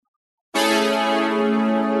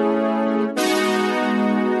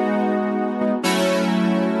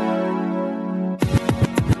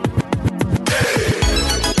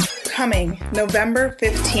Coming November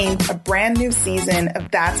 15th, a brand new season of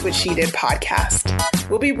That's What She Did podcast.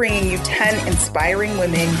 We'll be bringing you 10 inspiring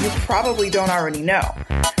women you probably don't already know.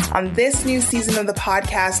 On this new season of the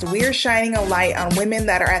podcast, we're shining a light on women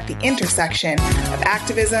that are at the intersection of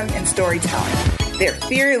activism and storytelling. They're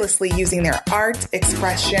fearlessly using their art,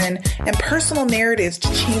 expression, and personal narratives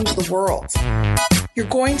to change the world. You're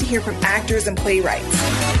going to hear from actors and playwrights,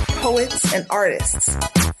 poets and artists,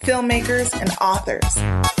 filmmakers and authors.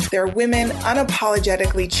 There are women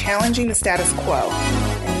unapologetically challenging the status quo,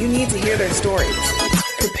 and you need to hear their stories.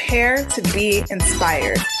 Prepare to be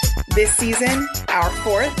inspired. This season, our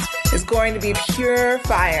fourth, is going to be pure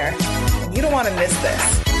fire, and you don't want to miss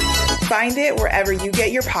this. Find it wherever you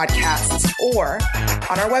get your podcasts or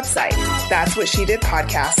on our website,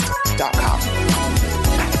 thatswhatshedidpodcast.com.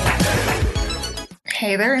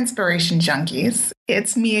 Hey there, Inspiration Junkies.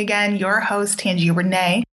 It's me again, your host, Tangia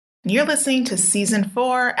Renee, and you're listening to Season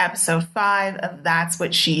 4, Episode 5 of That's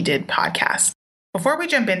What She Did podcast. Before we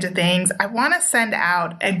jump into things, I want to send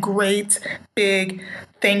out a great big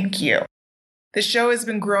thank you. The show has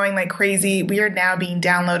been growing like crazy. We are now being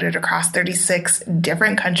downloaded across 36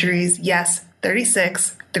 different countries. Yes,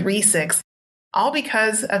 36, all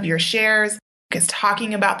because of your shares, because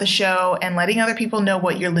talking about the show and letting other people know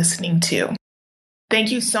what you're listening to. Thank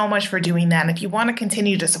you so much for doing that. And if you want to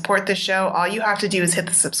continue to support the show, all you have to do is hit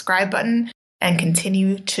the subscribe button and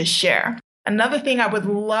continue to share. Another thing I would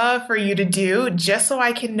love for you to do, just so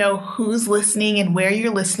I can know who's listening and where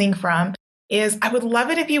you're listening from, is I would love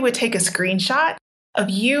it if you would take a screenshot of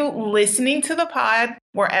you listening to the pod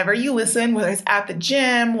wherever you listen, whether it's at the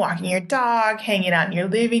gym, walking your dog, hanging out in your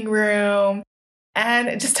living room,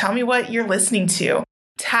 and just tell me what you're listening to.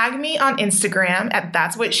 Tag me on Instagram at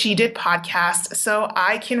That's What She Did podcast so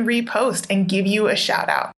I can repost and give you a shout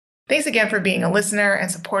out. Thanks again for being a listener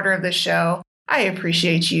and supporter of the show. I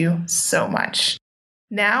appreciate you so much.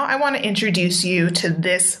 Now I want to introduce you to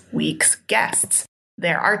this week's guests.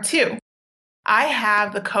 There are two. I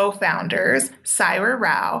have the co-founders, Saira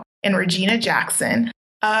Rao and Regina Jackson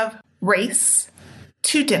of Race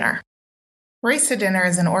to Dinner. Race to Dinner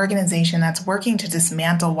is an organization that's working to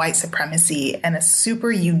dismantle white supremacy in a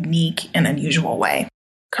super unique and unusual way.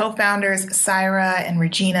 Co-founders Saira and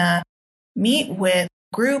Regina meet with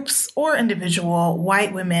groups or individual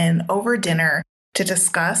white women over dinner to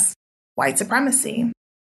discuss white supremacy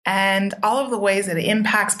and all of the ways that it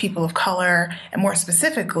impacts people of color, and more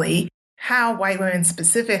specifically, how white women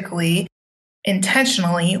specifically,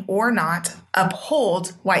 intentionally or not, uphold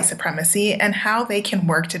white supremacy and how they can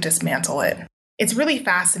work to dismantle it. It's really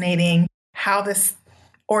fascinating how this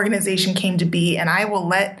organization came to be, and I will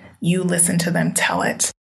let you listen to them tell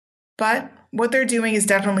it. But what they're doing is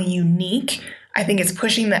definitely unique. I think it's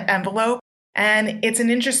pushing the envelope, and it's an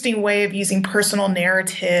interesting way of using personal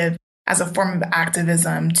narrative as a form of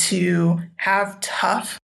activism to have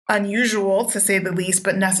tough, unusual, to say the least,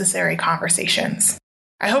 but necessary conversations.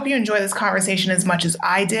 I hope you enjoy this conversation as much as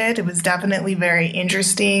I did. It was definitely very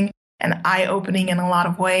interesting and eye-opening in a lot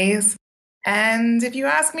of ways. And if you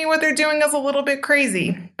ask me, what they're doing is a little bit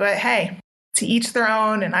crazy, but hey, to each their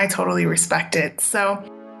own, and I totally respect it. So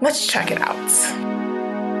let's check it out.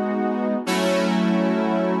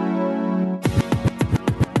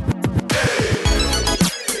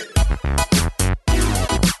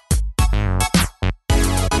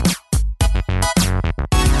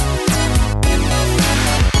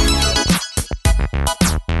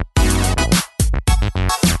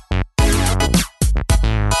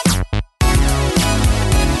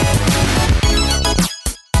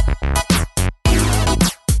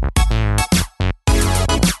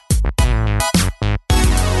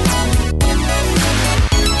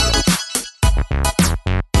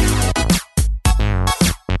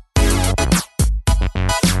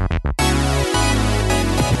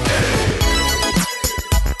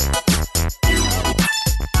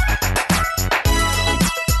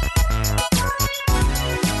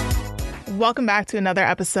 Welcome back to another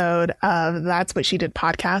episode of That's What She Did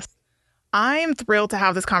podcast. I'm thrilled to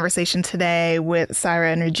have this conversation today with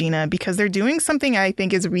Saira and Regina because they're doing something I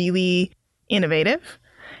think is really innovative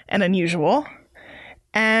and unusual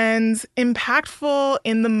and impactful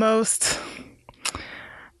in the most,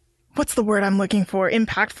 what's the word I'm looking for?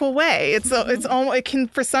 Impactful way. It can,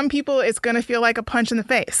 for some people, it's going to feel like a punch in the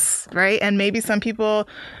face, right? And maybe some people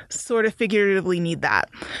sort of figuratively need that.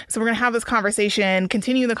 So we're going to have this conversation,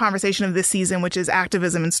 continue the conversation of this season, which is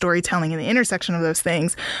activism and storytelling and the intersection of those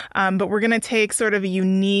things. But we're going to take sort of a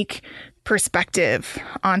unique perspective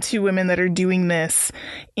on two women that are doing this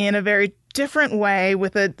in a very different way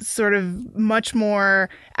with a sort of much more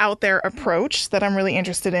out there approach that I'm really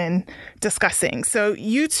interested in discussing. So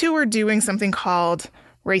you two are doing something called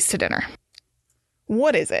Race to Dinner.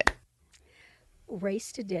 What is it?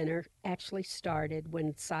 Race to Dinner actually started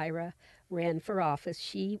when Syra ran for office.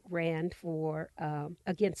 She ran for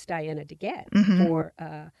against Diana DeGette for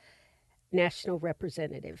national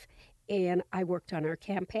representative. And I worked on her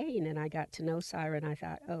campaign, and I got to know Syra, and I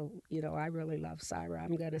thought, oh, I really love Syra.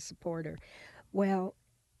 I'm going to support her. Well,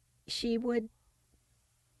 she would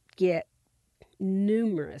get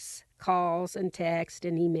numerous calls and texts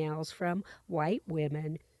and emails from white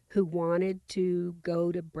women who wanted to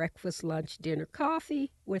go to breakfast, lunch, dinner,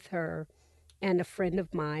 coffee with her. And a friend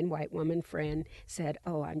of mine, white woman friend, said,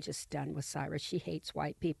 oh, I'm just done with Syra. She hates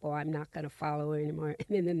white people. I'm not going to follow her anymore. And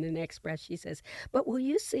then in the next breath, she says, but will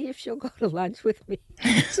you see if she'll go to lunch with me?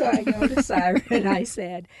 So I go to Syra and I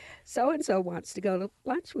said, so-and-so wants to go to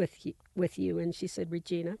lunch with you. And she said,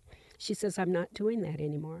 Regina, she says, I'm not doing that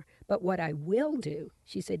anymore. But what I will do,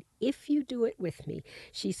 she said, if you do it with me,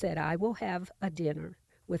 she said, I will have a dinner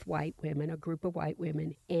with white women, a group of white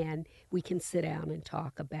women, and we can sit down and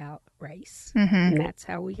talk about race. And that's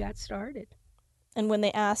how we got started. And when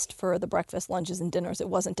they asked for the breakfast, lunches, and dinners, it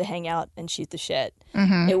wasn't to hang out and shoot the shit.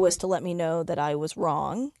 It was to let me know that I was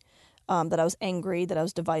wrong, that I was angry, that I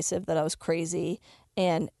was divisive, that I was crazy.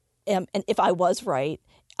 And if I was right,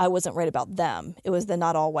 I wasn't right about them. It was the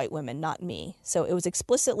not all white women, not me. So it was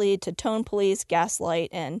explicitly to tone police, gaslight,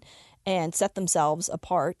 and set themselves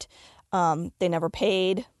apart. They never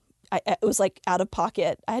paid. It was like out of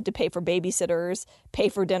pocket. I had to pay for babysitters, pay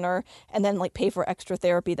for dinner, and then pay for extra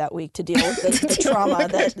therapy that week to deal with the trauma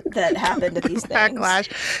that happened to these things.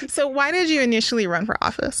 Backlash. So why did you initially run for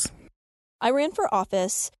office? I ran for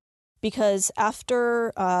office because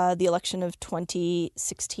after the election of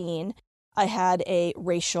 2016, I had a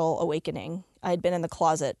racial awakening. I had been in the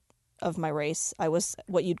closet of my race. I was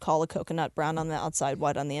what you'd call a coconut, brown on the outside,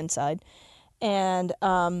 white on the inside. And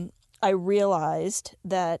I realized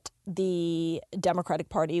that the Democratic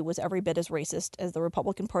Party was every bit as racist as the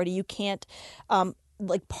Republican Party. You can't,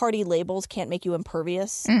 party labels can't make you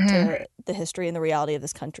impervious to the history and the reality of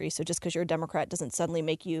this country. So just because you're a Democrat doesn't suddenly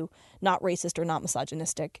make you not racist or not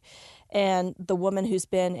misogynistic. And the woman who's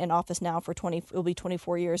been in office now for it'll be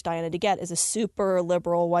 24 years, Diana DeGette, is a super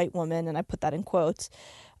liberal white woman, and I put that in quotes.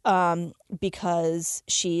 Because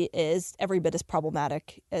she is every bit as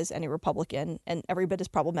problematic as any Republican and every bit as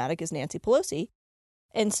problematic as Nancy Pelosi.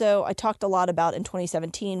 And so I talked a lot about in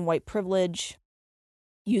 2017 white privilege,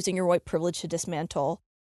 using your white privilege to dismantle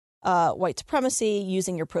white supremacy,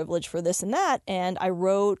 using your privilege for this and that. And I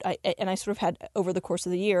wrote, and I sort of had over the course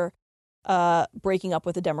of the year, breaking up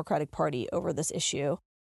with the Democratic Party over this issue.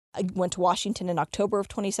 I went to Washington in October of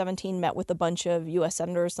 2017, met with a bunch of U.S.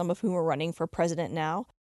 senators, some of whom are running for president now.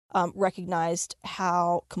 Recognized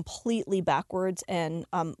how completely backwards and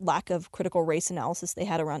lack of critical race analysis they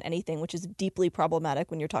had around anything, which is deeply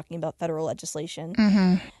problematic when you're talking about federal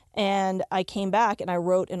legislation. And I came back and I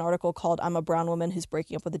wrote an article called I'm a Brown Woman Who's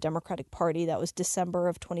Breaking Up with the Democratic Party. That was December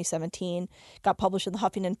of 2017. Got published in the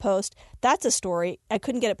Huffington Post. That's a story. I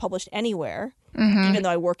couldn't get it published anywhere, even though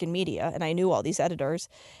I work in media and I knew all these editors.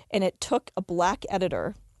 And it took a black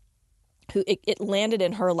editor who it landed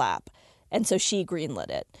in her lap. And so she greenlit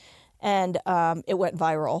it, and it went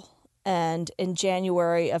viral. And in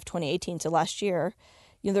January of 2018, so last year,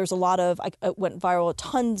 there's a lot of, it went viral,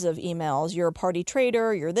 tons of emails. You're a party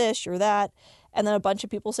traitor, you're this, you're that. And then a bunch of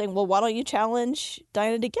people saying, well, why don't you challenge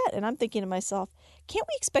Diana DeGette? And I'm thinking to myself, can't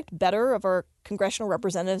we expect better of our congressional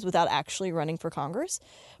representatives without actually running for Congress?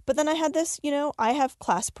 But then I had this, I have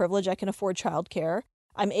class privilege. I can afford childcare.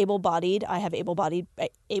 I'm able-bodied. I have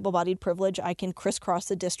able-bodied privilege. I can crisscross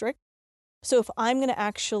the district. So if I'm going to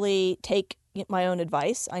actually take my own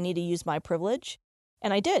advice, I need to use my privilege.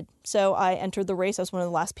 And I did. So I entered the race. I was one of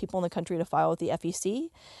the last people in the country to file with the FEC,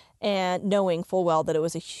 and knowing full well that it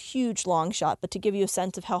was a huge long shot. But to give you a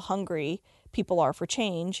sense of how hungry people are for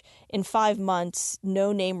change, in 5 months,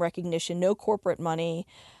 no name recognition, no corporate money.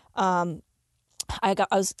 I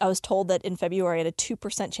was told that in February I had a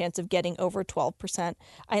 2% chance of getting over 12%.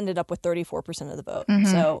 I ended up with 34% of the vote.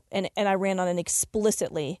 So and I ran on an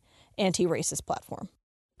explicitly anti-racist platform.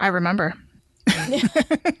 I remember.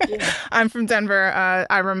 I'm from Denver.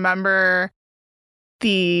 I remember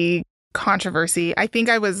the controversy. I think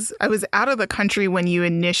I was out of the country when you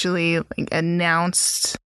initially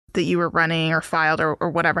announced that you were running or filed or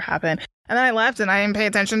whatever happened. And then I left and I didn't pay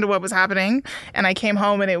attention to what was happening. And I came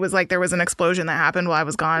home and it was like there was an explosion that happened while I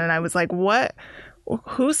was gone. And I was like, what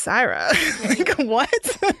who's Syra? Like,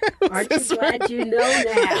 what? Aren't you glad you know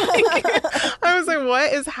now? I was like,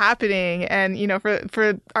 what is happening? And, you know,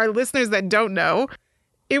 for our listeners that don't know,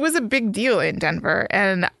 it was a big deal in Denver.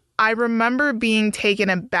 And I remember being taken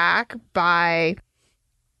aback by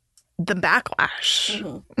the backlash.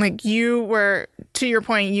 Mm-hmm. Like, you were, to your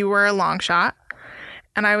point, you were a long shot.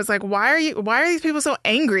 And I was like, why are these people so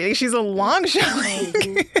angry? Like, she's a long shot.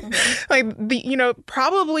 Like,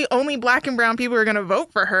 probably only Black and brown people are going to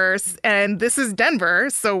vote for her. And this is Denver,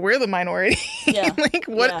 so we're the minority. Yeah. Like,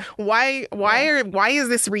 what? Yeah. Why is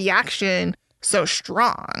this reaction so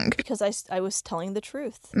strong? Because I was telling the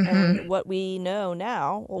truth. Mm-hmm. And what we know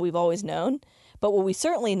now, well, we've always known, but what we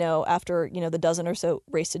certainly know after, the dozen or so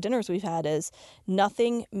race to dinners we've had is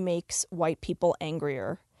nothing makes white people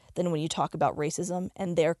angrier than when you talk about racism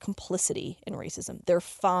and their complicity in racism. They're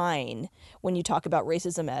fine when you talk about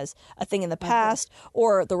racism as a thing in the past,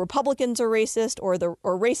 or the Republicans are racist, or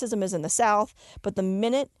racism is in the South. But the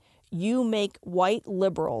minute you make white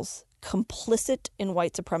liberals complicit in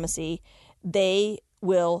white supremacy, they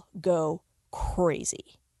will go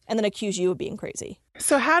crazy and then accuse you of being crazy.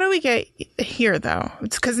 So how do we get here, though?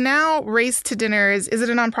 It's because now Race to Dinner is it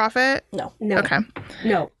a nonprofit? No. Okay.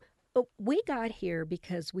 No. We got here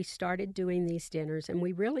because we started doing these dinners and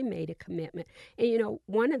we really made a commitment. And,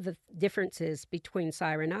 one of the differences between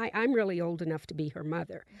Syra and I'm really old enough to be her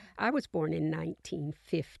mother. I was born in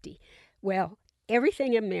 1950. Well,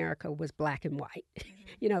 everything in America was black and white.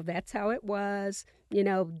 That's how it was.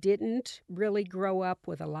 Didn't really grow up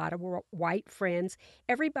with a lot of white friends.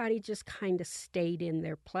 Everybody just kind of stayed in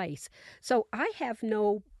their place. So I have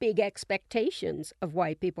no big expectations of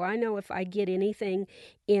white people. I know if I get anything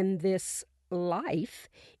in this life,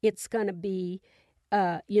 it's going to be,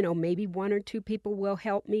 maybe one or two people will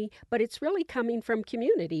help me, but it's really coming from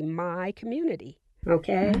community, my community.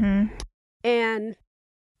 Okay? Mm-hmm. And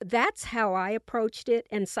that's how I approached it,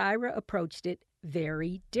 and Syra approached it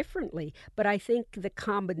very differently. But I think the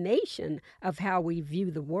combination of how we view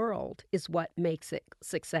the world is what makes it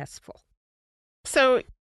successful. So,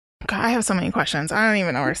 God, I have so many questions. I don't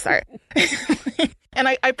even know where to start. And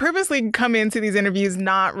I purposely come into these interviews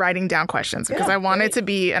not writing down questions because I want it to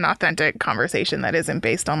be an authentic conversation that isn't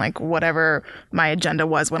based on like whatever my agenda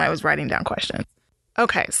was when I was writing down questions.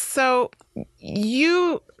 Okay, so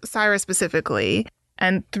you, Syra specifically,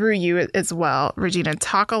 and through you as well, Regina,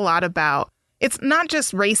 talk a lot about, it's not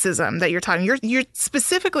just racism that you're talking, you're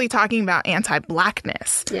specifically talking about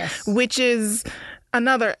anti-Blackness, yes, which is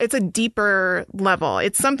it's a deeper level.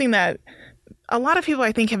 It's something that a lot of people,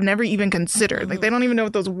 I think, have never even considered. Like, they don't even know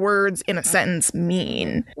what those words in a sentence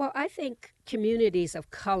mean. Well, I think communities of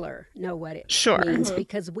color know what it means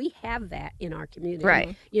because we have that in our community.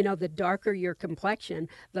 Right. The darker your complexion,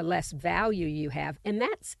 the less value you have. And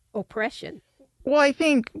that's oppression. Well, I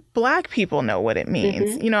think Black people know what it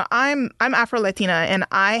means. Mm-hmm. I'm Afro-Latina and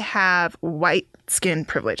I have white skin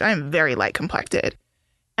privilege. I am very light complected.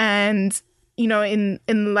 And, in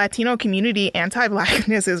the Latino community,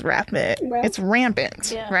 anti-Blackness is rampant. Well, it's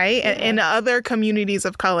rampant, right? Yeah. And in other communities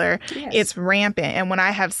of color, it's rampant. And when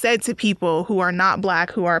I have said to people who are not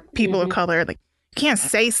Black, who are people of color, like, you can't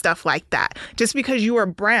say stuff like that. Just because you are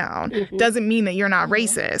brown doesn't mean that you're not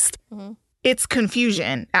racist. Mm-hmm. It's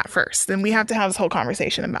confusion at first, and we have to have this whole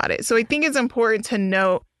conversation about it. So I think it's important to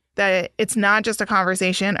note that it's not just a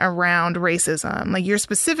conversation around racism. Like, you're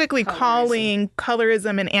specifically calling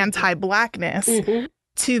colorism and anti-Blackness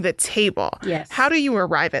to the table. Yes. How do you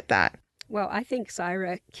arrive at that? Well, I think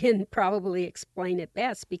Syra can probably explain it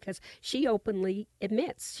best because she openly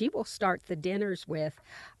admits she will start the dinners with,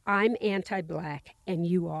 I'm anti-Black and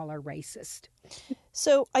you all are racist.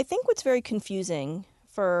 So I think what's very confusing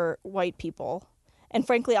for white people, and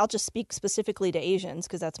frankly, I'll just speak specifically to Asians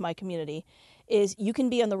because that's my community, is you can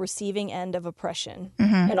be on the receiving end of oppression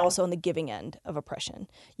and also on the giving end of oppression.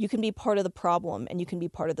 You can be part of the problem and you can be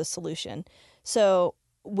part of the solution. So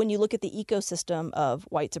when you look at the ecosystem of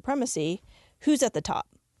white supremacy, who's at the top?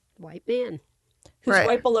 White men. Who's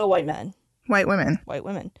right below white men? White women. White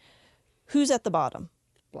women. Who's at the bottom?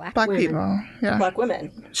 Black women. People. Yeah. Black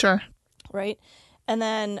women. Sure. Right? And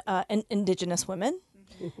then indigenous women.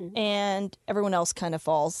 And everyone else kind of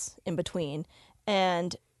falls in between.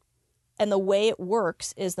 And the way it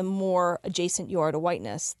works is the more adjacent you are to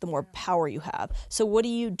whiteness, the more power you have. So what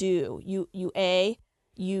do?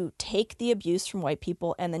 You take the abuse from white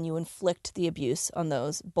people and then you inflict the abuse on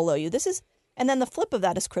those below you. And then the flip of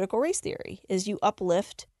that is critical race theory, is you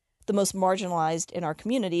uplift the most marginalized in our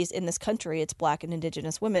communities. In this country, it's Black and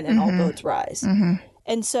indigenous women, and all boats rise.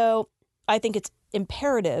 And so I think it's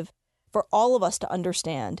imperative for all of us to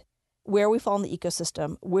understand where we fall in the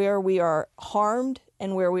ecosystem, where we are harmed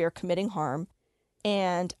and where we are committing harm.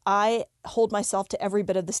 And I hold myself to every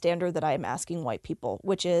bit of the standard that I am asking white people,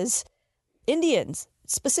 which is Indians,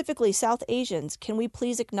 specifically South Asians, can we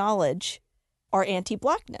please acknowledge our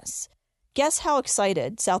anti-Blackness? Guess how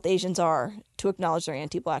excited South Asians are to acknowledge their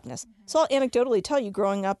anti-Blackness. So I'll anecdotally tell you,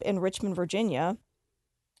 growing up in Richmond, Virginia,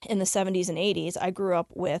 in the 70s and 80s, I grew up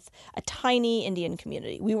with a tiny Indian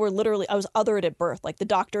community. We were literally, I was othered at birth. Like the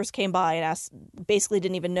doctors came by and asked, basically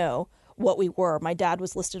didn't even know what we were. My dad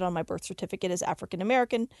was listed on my birth certificate as African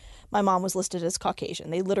American. My mom was listed as Caucasian.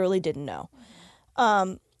 They literally didn't know.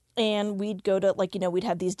 And we'd go to we'd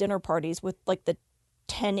have these dinner parties with like the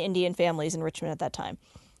 10 Indian families in Richmond at that time.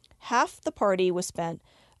 Half the party was spent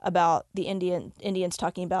about the Indians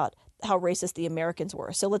talking about how racist the Americans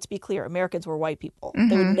were. So let's be clear, Americans were white people.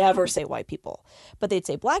 They would never say white people, but they'd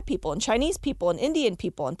say black people and Chinese people and Indian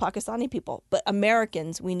people and Pakistani people. But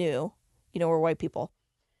Americans, we knew, were white people.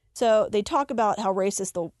 So they talk about how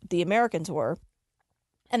racist the Americans were.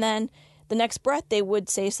 And then the next breath, they would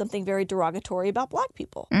say something very derogatory about black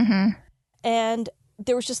people. And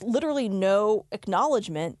there was just literally no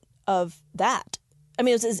acknowledgement of that. I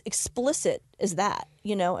mean, it was as explicit as that,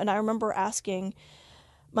 and I remember asking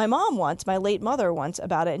my mom once, my late mother once,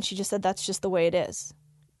 about it, and she just said, that's just the way it is,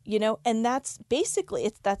 and that's basically,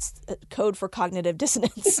 that's a code for cognitive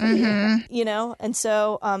dissonance, and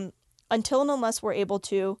so until and unless we're able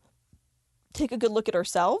to take a good look at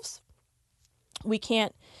ourselves, we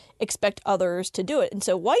can't expect others to do it. And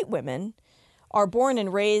so white women are born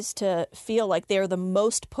and raised to feel like they're the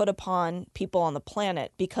most put upon people on the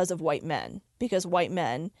planet because of white men, because white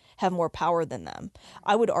men have more power than them.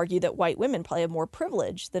 I would argue that white women probably have more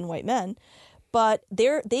privilege than white men, but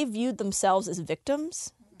they viewed themselves as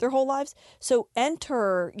victims their whole lives. So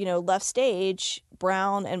enter, left stage,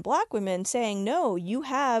 brown and black women saying, no, you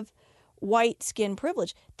have white skin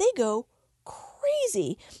privilege. They go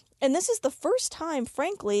crazy. And this is the first time,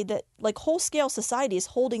 frankly, that like whole scale society is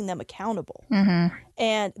holding them accountable.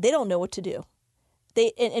 And they don't know what to do.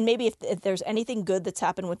 And maybe if there's anything good that's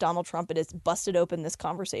happened with Donald Trump, it has busted open this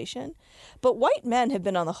conversation. But white men have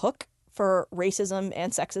been on the hook for racism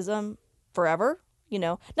and sexism forever.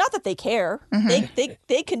 Not that they care.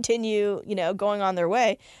 They continue, going on their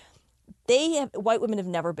way. White women have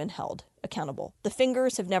never been held accountable. The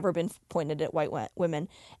fingers have never been pointed at white women,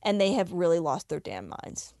 and they have really lost their damn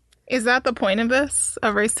minds. Is that the point of this,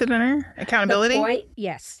 of Race to Dinner? Accountability?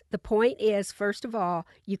 Yes. The point is, first of all,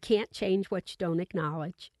 you can't change what you don't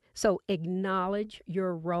acknowledge. So acknowledge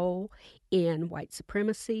your role in white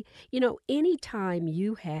supremacy. Anytime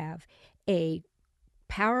you have a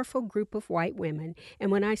powerful group of white women, and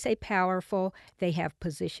when I say powerful, they have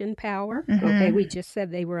position power. Okay, we just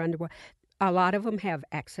said they were underwater. A lot of them have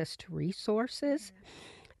access to resources.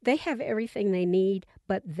 They have everything they need,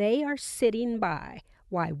 but they are sitting by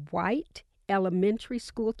why white elementary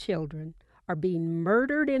school children are being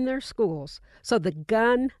murdered in their schools so the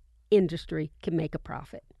gun industry can make a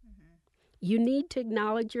profit. You need to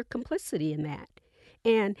acknowledge your complicity in that.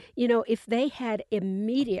 And, if they had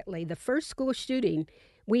immediately, the first school shooting,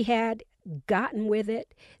 we had gotten with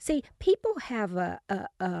it. See, people have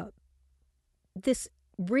this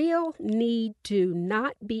real need to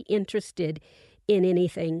not be interested in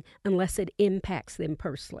anything unless it impacts them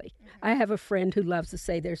personally. I have a friend who loves to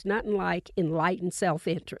say there's nothing like enlightened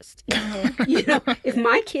self-interest. If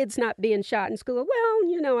my kid's not being shot in school,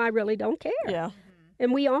 well, I really don't care. Yeah.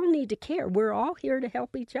 And we all need to care. We're all here to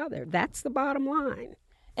help each other. That's the bottom line.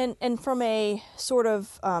 And from a sort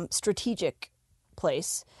of strategic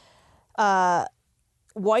place,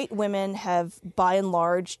 white women have, by and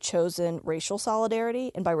large, chosen racial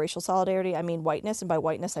solidarity. And by racial solidarity, I mean whiteness. And by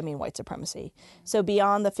whiteness, I mean white supremacy. So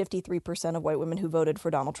beyond the 53% of white women who voted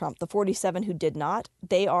for Donald Trump, the 47 who did not,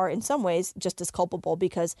 they are in some ways just as culpable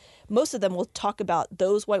because most of them will talk about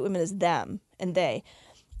those white women as them and they.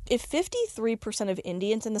 If 53% of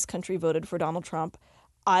Indians in this country voted for Donald Trump,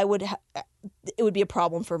 it would be a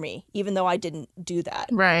problem for me, even though I didn't do that.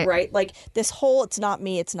 Right? Like this whole, it's not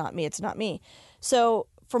me, it's not me, it's not me. So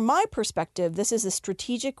from my perspective, this is a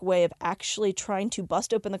strategic way of actually trying to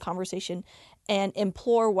bust open the conversation and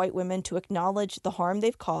implore white women to acknowledge the harm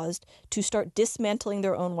they've caused, to start dismantling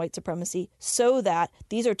their own white supremacy so that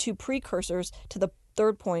these are two precursors to the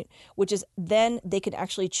third point, which is then they can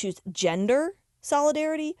actually choose gender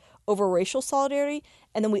solidarity over racial solidarity,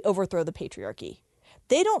 and then we overthrow the patriarchy.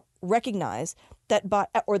 They don't recognize that,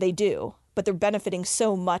 or they do, but they're benefiting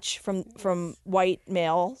so much from white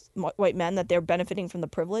men that they're benefiting from the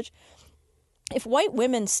privilege. If white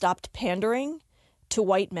women stopped pandering to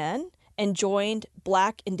white men and joined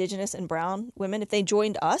Black, Indigenous, and brown women, if they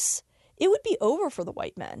joined us it would be over for the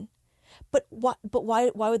white men. But why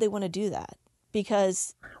would they want to do that?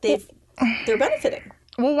 Because they're benefiting.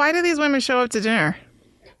 Well, why do these women show up to dinner?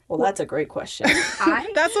 Well, that's a great question.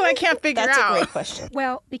 That's what I can't figure out. That's a great question.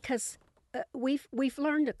 Well, because we've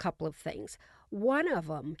learned a couple of things. One of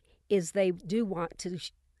them is they do want to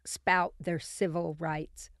spout their civil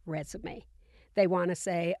rights resume. They want to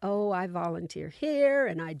say, oh, I volunteer here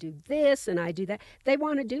and I do this and I do that. They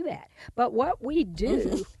want to do that. But what we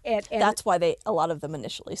do... and that's why a lot of them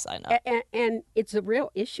initially sign up. And it's a real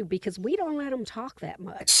issue because we don't let them talk that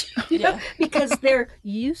much. Because they're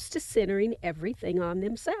used to centering everything on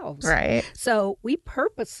themselves. Right. So we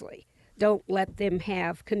purposely don't let them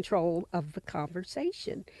have control of the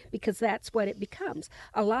conversation because that's what it becomes.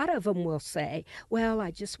 A lot of them will say, well,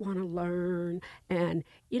 I just want to learn. And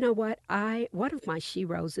you know what? One of my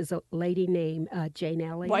sheroes is a lady named Jane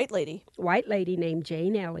Elliott. White lady named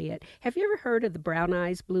Jane Elliott. Have you ever heard of the brown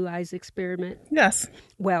eyes, blue eyes experiment? Yes.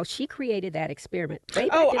 Well, she created that experiment.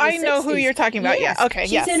 I know who you're talking about. Yes. Yeah. Okay.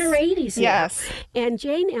 She's in her 80s now. Yes. And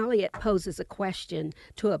Jane Elliott poses a question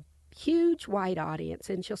to a huge white audience,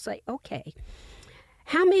 and she'll say, okay,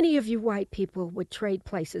 how many of you white people would trade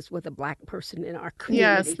places with a black person in our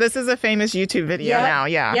community? Yes, this is a famous YouTube video now.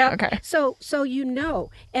 Yeah. Yep. Okay. So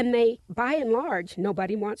and they, by and large,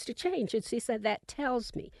 nobody wants to change. And she said, that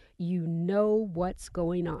tells me you know what's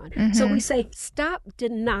going on. Mm-hmm. So we say, stop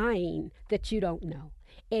denying that you don't know.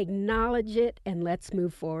 Acknowledge it, and let's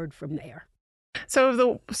move forward from there. So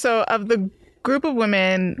of the group of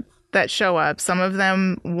women that show up, some of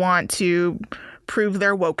them want to prove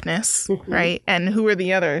their wokeness, right? And who are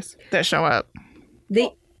the others that show up?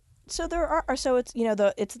 So it's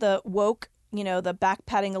it's the woke, the back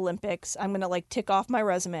patting Olympics. I'm gonna like tick off my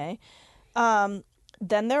resume. Then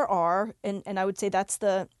there are, and I would say that's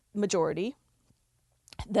the majority.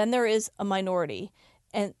 Then there is a minority,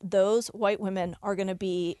 and those white women are going to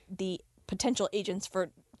be the potential agents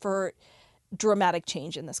for dramatic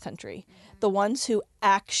change in this country. The ones who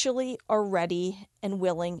actually are ready and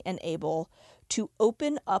willing and able to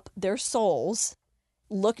open up their souls,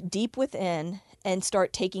 look deep within, and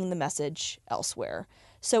start taking the message elsewhere.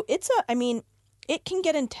 So it can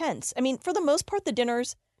get intense. I mean, for the most part, the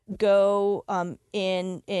dinners go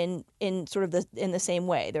in sort of in the same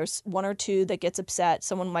way. There's one or two that gets upset.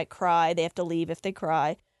 Someone might cry. They have to leave if they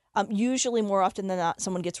cry. Usually, more often than not,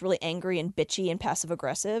 someone gets really angry and bitchy and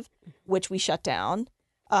passive-aggressive, which we shut down,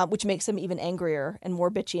 which makes them even angrier and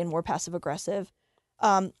more bitchy and more passive-aggressive.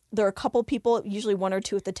 There are a couple people, usually one or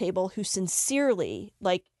two at the table, who sincerely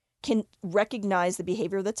can recognize the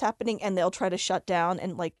behavior that's happening, and they'll try to shut down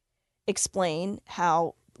and explain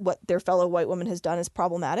how what their fellow white woman has done is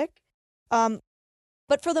problematic.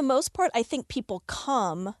 But for the most part, I think people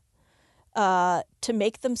come to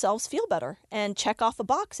make themselves feel better and check off a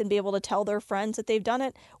box and be able to tell their friends that they've done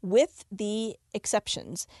it, with the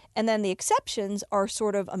exceptions. And then the exceptions are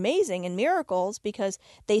sort of amazing and miracles because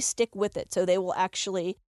they stick with it. So they will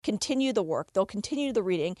actually continue the work. They'll continue the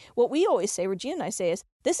reading. What we always say, Regina and I say, is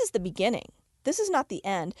this is the beginning. This is not the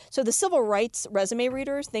end. So the civil rights resume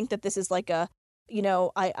readers think that this is like a,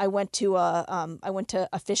 I went to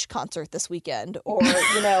a Fish concert this weekend, or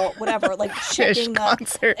whatever, like checking Fish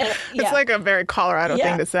concert. Yeah. It's like a very Colorado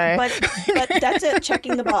thing to say. But that's it,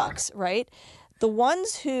 checking the box, right? The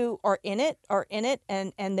ones who are in it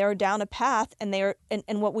and they're down a path, and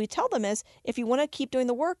and what we tell them is, if you want to keep doing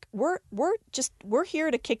the work, we're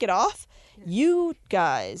here to kick it off. You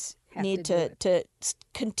guys need to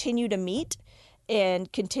continue to meet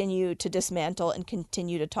and continue to dismantle and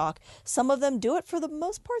continue to talk. Some of them do it. For the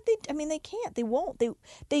most part, they can't. They won't.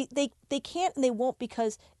 They can't and they won't,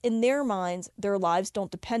 because in their minds, their lives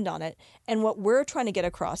don't depend on it. And what we're trying to get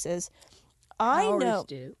across is, I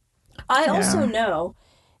also know,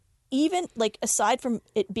 even aside from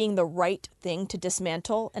it being the right thing to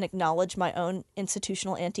dismantle and acknowledge my own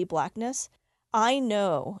institutional anti-Blackness, I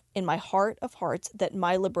know in my heart of hearts that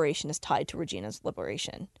my liberation is tied to Regina's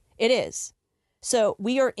liberation. It is. So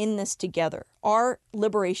we are in this together. Our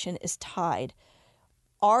liberation is tied.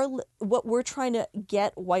 What we're trying to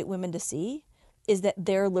get white women to see is that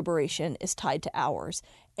their liberation is tied to ours.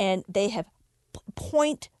 And they have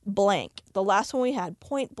point blank, the last one we had,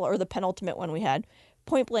 or the penultimate one we had,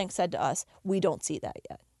 point blank said to us, we don't see that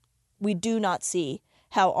yet. We do not see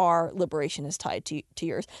how our liberation is tied to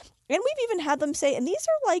yours. And we've even had them say, and these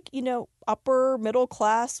are upper middle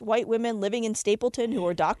class white women living in Stapleton who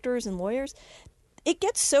are doctors and lawyers. It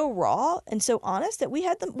gets so raw and so honest that we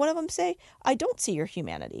had one of them say, I don't see your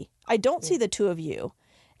humanity. I don't see the two of you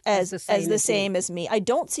as the same as me. I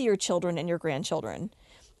don't see your children and your grandchildren.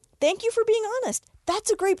 Thank you for being honest.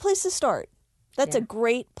 That's a great place to start. That's a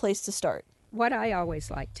great place to start. What I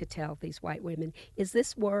always like to tell these white women is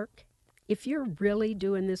this work, if you're really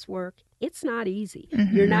doing this work, it's not easy.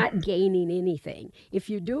 You're not gaining anything. If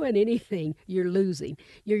you're doing anything, you're losing.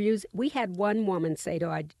 We had one woman say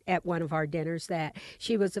at one of our dinners that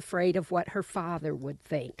she was afraid of what her father would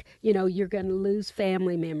think. You know, you're going to lose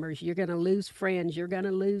family members. You're going to lose friends. You're going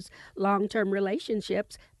to lose long-term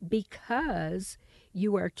relationships because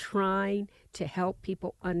you are trying to help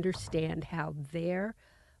people understand how their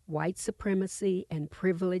white supremacy and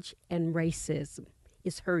privilege and racism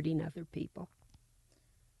is hurting other people.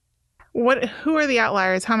 Who are the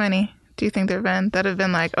outliers? How many do you think there have been that have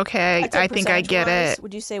been like, okay, I think I get it?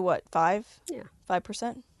 Would you say what, 5? Yeah.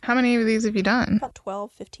 5%? How many of these have you done? About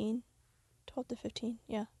 12, 15. 12 to 15.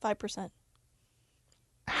 Yeah, 5%.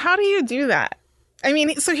 How do you do that? I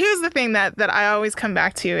mean, so here's the thing that I always come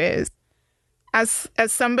back to is as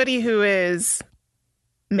somebody who is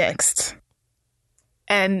mixed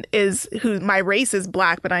and who my race is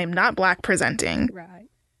Black, but I am not Black presenting. Right.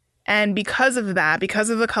 And because of that,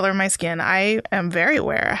 because of the color of my skin, I am very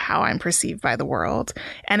aware of how I'm perceived by the world.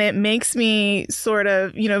 And it makes me sort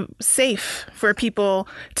of, safe for people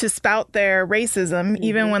to spout their racism,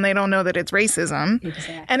 even when they don't know that it's racism.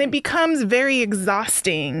 Exactly. And it becomes very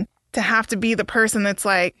exhausting to have to be the person that's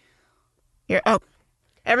like,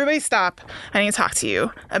 everybody stop. I need to talk to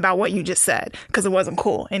you about what you just said because it wasn't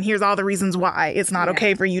cool. And here's all the reasons why it's not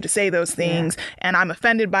okay for you to say those things. Yeah. And I'm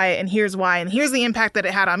offended by it. And here's why. And here's the impact that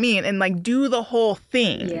it had on me. And like do the whole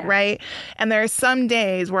thing. Right. And there are some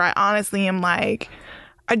days where I honestly am like,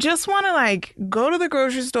 I just want to like go to the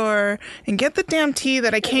grocery store and get the damn tea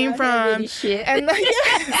that I came from and,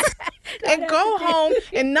 and go home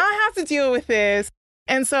and not have to deal with this.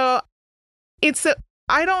 And so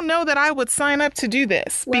I don't know that I would sign up to do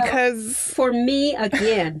this because... For me,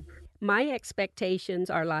 again, my expectations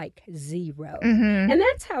are like 0. And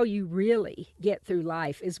that's how you really get through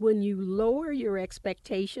life is when you lower your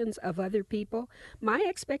expectations of other people. My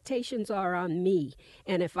expectations are on me.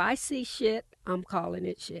 And if I see shit, I'm calling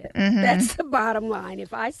it shit. That's the bottom line.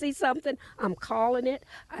 If I see something, I'm calling it.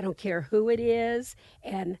 I don't care who it is.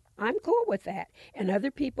 And I'm cool with that. And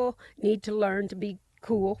other people need to learn to be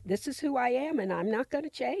cool. This is who I am, and I'm not going to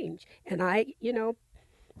change. And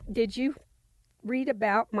did you read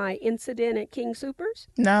about my incident at King Soopers?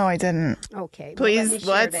 No, I didn't. Okay. Please,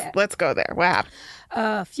 let's go there. What happened?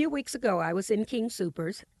 A few weeks ago, I was in King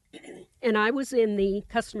Soopers, and I was in the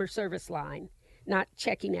customer service line, not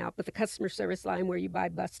checking out, but the customer service line where you buy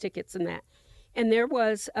bus tickets and that. And there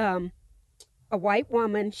was a white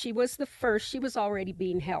woman. She was the first. She was already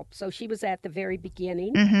being helped. So she was at the very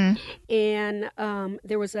beginning. And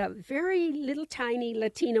there was a very little tiny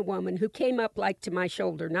Latina woman who came up like to my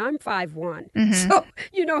shoulder. Now I'm 5'1". So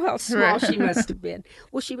you know how small she must have been.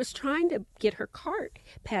 Well, she was trying to get her cart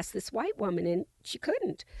past this white woman and she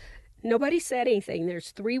couldn't. Nobody said anything.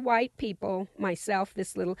 There's 3 white people, myself,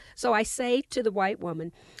 this little. So I say to the white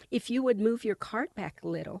woman, if you would move your cart back a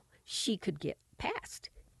little, she could get past.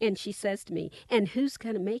 And she says to me, and who's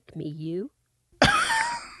going to make me, you?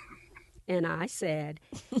 And I said,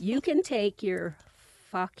 you can take your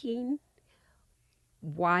fucking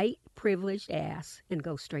white privileged ass and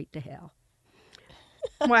go straight to hell.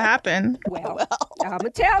 What happened? Well, I'm going to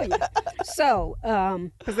tell you. So,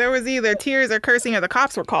 because there was either tears or cursing or the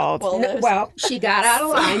cops were called. Well, she got out of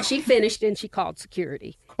line. She finished and she called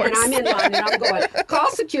security. And I'm in line and I'm going, call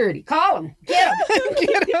security. Call them. Get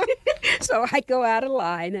them. So I go out of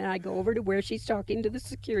line and I go over to where she's talking to the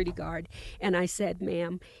security guard. And I said,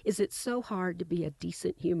 ma'am, is it so hard to be a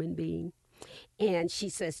decent human being? And she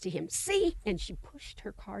says to him, see? And she pushed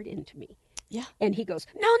her card into me. Yeah. And he goes,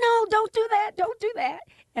 no, don't do that. Don't do that.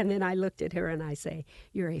 And then I looked at her and I say,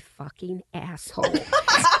 you're a fucking asshole.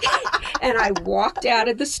 And I walked out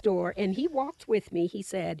of the store and he walked with me. He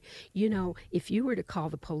said, if you were to call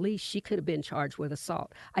the police, she could have been charged with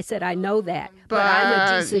assault. I said, I know that, but I'm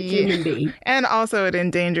a decent human being. And also it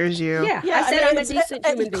endangers you. Yeah. I said, I'm a decent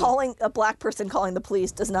human being. Calling a Black person calling the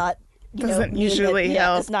police does not doesn't usually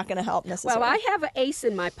help. It's not going to help necessarily. Well, I have an ace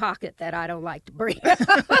in my pocket that I don't like to bring.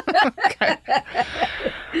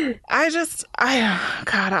 I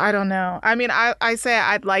don't know. I mean, I say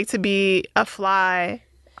I'd like to be a fly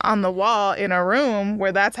on the wall in a room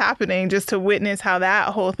where that's happening just to witness how that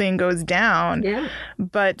whole thing goes down. Yeah.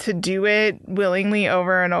 But to do it willingly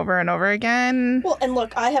over and over and over again. Well, and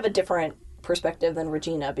look, I have a different perspective than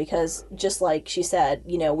Regina because just like she said,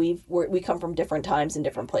 we come from different times and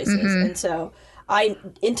different places. And so I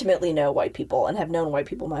intimately know white people and have known white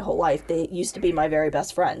people my whole life. They used to be my very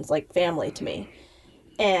best friends, like family to me.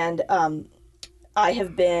 And I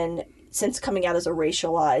have been since coming out as a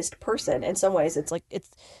racialized person. In some ways, it's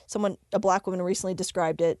a Black woman recently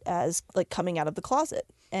described it as like coming out of the closet,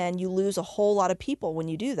 and you lose a whole lot of people when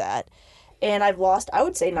you do that. And I've lost, I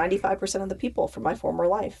would say, 95% of the people from my former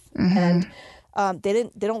life. And they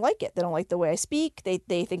don't like it. They don't like the way I speak. They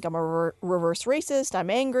think I'm a reverse racist. I'm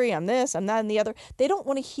angry. I'm this, I'm that, and the other. They don't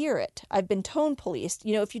want to hear it. I've been tone policed.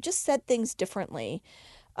 If you just said things differently,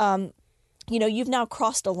 you've now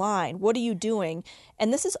crossed a line. What are you doing?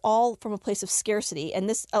 And this is all from a place of scarcity.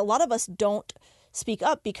 And a lot of us don't speak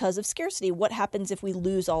up because of scarcity. What happens if we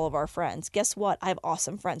lose all of our friends? Guess what? I have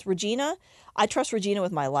awesome friends. Regina, I trust Regina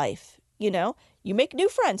with my life. You make new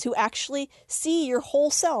friends who actually see your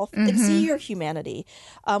whole self and see your humanity.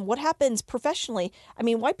 What happens professionally? I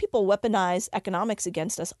mean, white people weaponize economics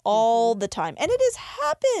against us all the time. And it has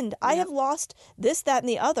happened. I have lost this, that, and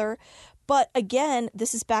the other. But again,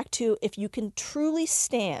 this is back to if you can truly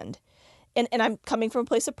stand, and I'm coming from a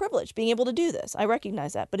place of privilege, being able to do this. I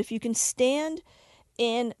recognize that. But if you can stand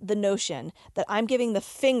in the notion that I'm giving the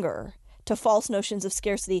finger to false notions of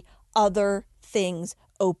scarcity, other things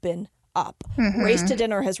open up. Race to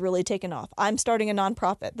Dinner has really taken off. I'm starting a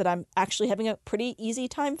nonprofit that I'm actually having a pretty easy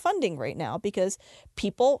time funding right now because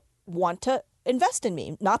people want to invest in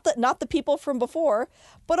me. Not the people from before,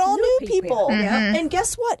 but all new people. And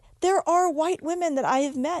guess what? There are white women that I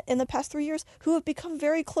have met in the past 3 years who have become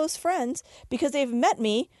very close friends because they've met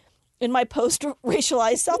me in my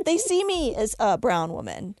post-racialized self. They see me as a brown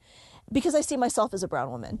woman because I see myself as a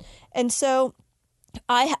brown woman. And so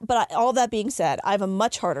all that being said, I have a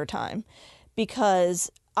much harder time because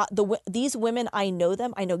these women, I know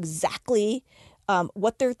them. I know exactly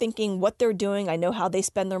what they're thinking, what they're doing. I know how they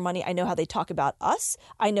spend their money. I know how they talk about us.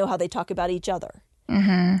 I know how they talk about each other.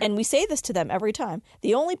 And we say this to them every time.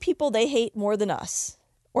 The only people they hate more than us,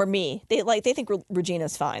 or me, they think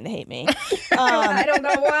Regina's fine. They hate me. I don't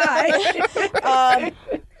know why.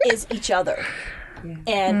 Is each other.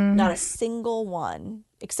 And not a single one,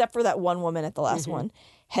 except for that one woman at the last one,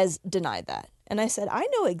 has denied that. And I said, I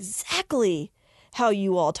know exactly how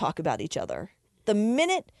you all talk about each other. The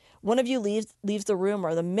minute one of you leaves the room,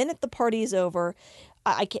 or the minute the party is over,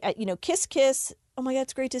 I kiss. Oh my God,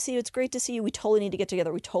 it's great to see you. It's great to see you. We totally need to get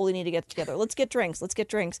together. Let's get drinks.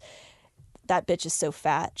 That bitch is so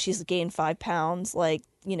fat. She's gained 5 pounds.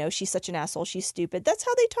 She's such an asshole. She's stupid. That's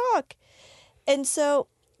how they talk. And so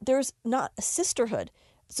there's not a sisterhood.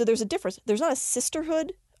 So there's a difference. There's not a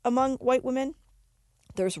sisterhood among white women.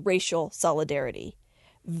 There's racial solidarity.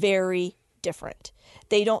 Very different.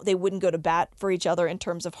 They wouldn't go to bat for each other in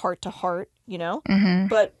terms of heart to heart,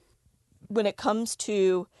 But when it comes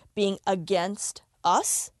to being against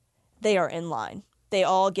us, they are in line. They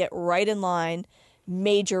all get right in line.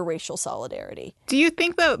 Major racial solidarity. Do you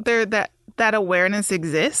think that awareness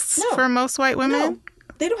exists for most white women? No.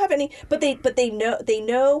 They don't have any, but they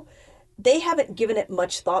know they haven't given it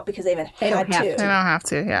much thought because they haven't had to. They don't have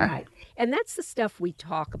to, yeah. Right. And that's the stuff we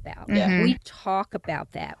talk about. We talk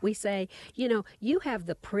about that. We say, you have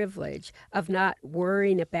the privilege of not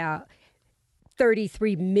worrying about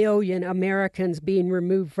 33 million Americans being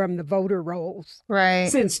removed from the voter rolls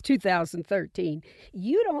since 2013.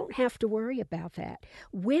 You don't have to worry about that.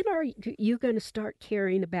 When are you going to start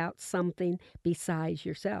caring about something besides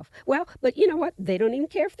yourself? Well, but you know what? They don't even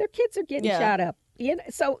care if their kids are getting shot up.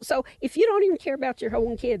 So if you don't even care about your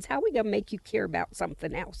own kids, how are we going to make you care about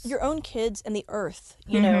something else? Your own kids and the earth.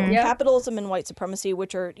 Capitalism and white supremacy,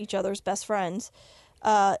 which are each other's best friends,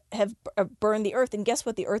 have burned the earth. And guess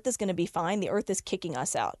what? The earth is going to be fine. The earth is kicking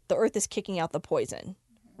us out. The earth is kicking out the poison,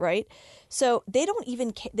 right? So they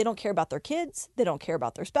don't care about their kids. They don't care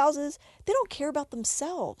about their spouses. They don't care about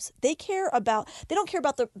themselves. They don't care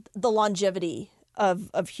about the longevity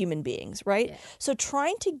of human beings, right? Yeah. So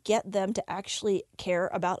trying to get them to actually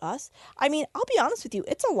care about us. I mean, I'll be honest with you,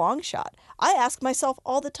 it's a long shot. I ask myself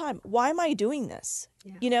all the time, why am I doing this?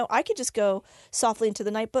 Yeah. I could just go softly into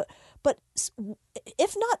the night, but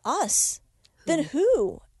if not us, then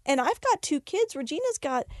who? And I've got 2 kids. Regina's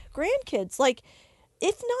got grandkids.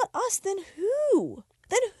 If not us, then who?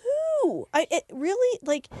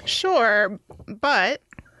 Sure, but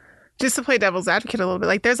just to play devil's advocate a little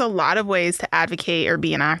bit, there's a lot of ways to advocate or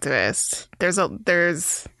be an activist. There's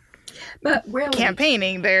but really,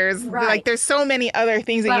 campaigning. There's there's so many other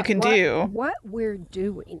things that you can do. What we're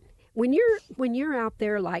doing when you're out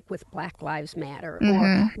there with Black Lives Matter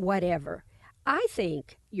or whatever, I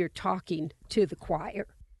think you're talking to the choir.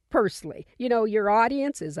 Personally, your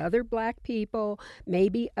audience is other Black people,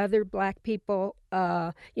 maybe other Black people,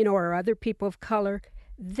 or other people of color.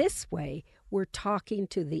 This way, we're talking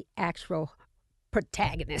to the actual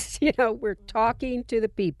protagonists. You know, we're talking to the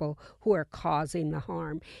people who are causing the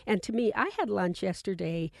harm. And to me, I had lunch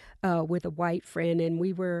yesterday with a white friend, and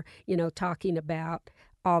we were, you know, talking about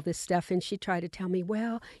all this stuff, and she tried to tell me,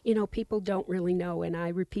 well, you know, people don't really know. And I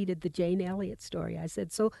repeated the Jane Elliott story. I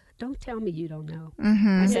said, so don't tell me you don't know.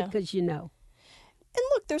 I said, because you know. And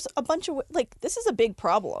look, there's a bunch of, like, this is a big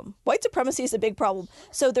problem. White supremacy is a big problem.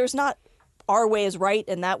 So there's not our way is right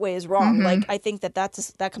and that way is wrong. Like, I think that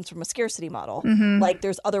comes from a scarcity model. Like,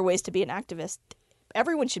 there's other ways to be an activist.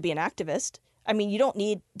 Everyone should be an activist. I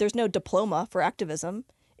mean, there's no diploma for activism.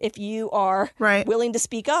 If you are willing to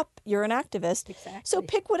speak up, you're an activist. Exactly. So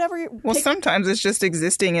pick whatever. Sometimes it's just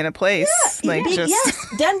existing in a place.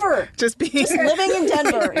 Denver. Just living in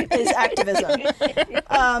Denver is activism.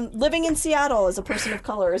 Living in Seattle as a person of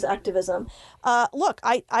color is activism. Look,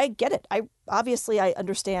 I get it. I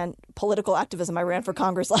understand political activism. I ran for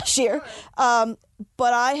Congress last year.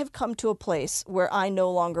 But I have come to a place where I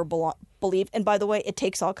no longer believe, and by the way, it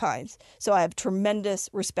takes all kinds. So I have tremendous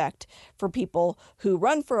respect for people who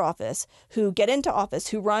run for office, who get into office,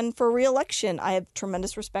 who run for re-election. I have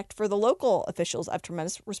tremendous respect for the local officials. I have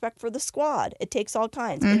tremendous respect for the squad. It takes all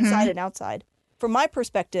kinds, inside and outside. From my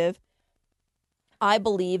perspective, I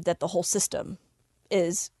believe that the whole system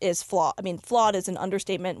is flawed. I mean, flawed is an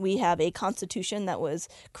understatement. We have a constitution that was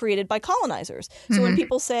created by colonizers. So when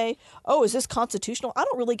people say, oh, is this constitutional? I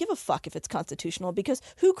don't really give a fuck if it's constitutional, because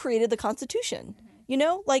who created the Constitution? You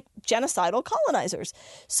know, like genocidal colonizers.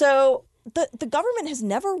 So the government has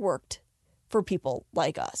never worked for people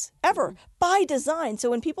like us, ever, by design. So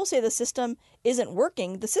when people say the system isn't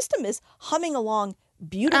working, the system is humming along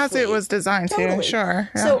beautifully. As it was designed to, sure.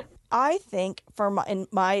 Yeah. So I think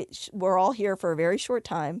we're all here for a very short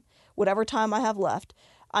time. Whatever time I have left,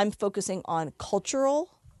 I'm focusing on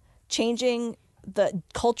changing the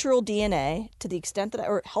cultural DNA to the extent that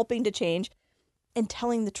or helping to change, and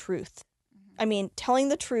telling the truth. I mean, telling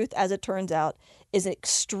the truth, as it turns out, is an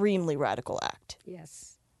extremely radical act.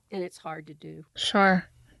 Yes, and it's hard to do. Sure.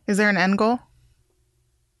 Is there an end goal?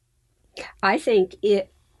 I think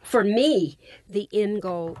for me, the end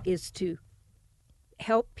goal is to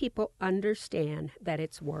help people understand that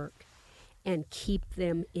it's work and keep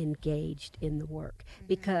them engaged in the work,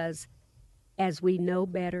 because as we know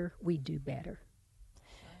better, we do better.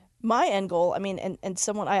 My end goal, I mean, and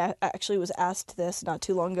someone, I actually was asked this not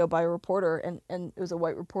too long ago by a reporter, and it was a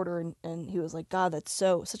white reporter, and he was like, God, that's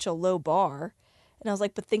such a low bar. And I was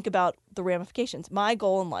like, but think about the ramifications. My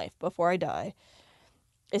goal in life before I die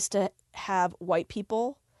is to have white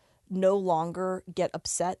people no longer get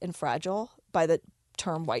upset and fragile by the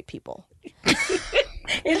term white people.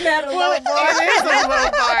 Isn't that a low bar? It is a low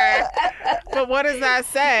bar. But what does that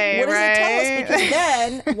say, what does it tell us? Because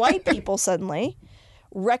then white people suddenly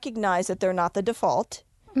recognize that they're not the default,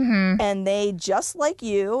 and they, just like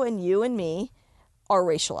you and me, are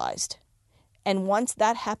racialized. And once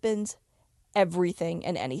that happens, everything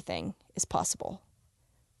and anything is possible.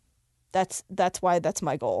 That's why that's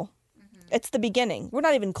my goal. It's the beginning. We're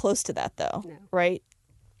not even close to that, though, right?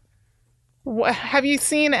 Have you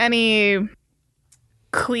seen any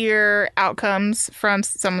clear outcomes from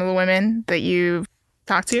some of the women that you've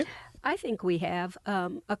talked to? I think we have.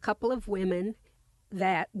 A couple of women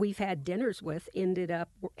that we've had dinners with ended up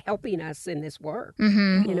helping us in this work.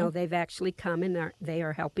 You know, they've actually come and they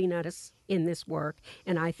are helping us in this work,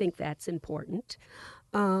 and I think that's important.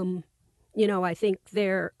 You know, I think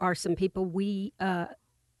there are some people, we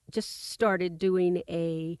just started doing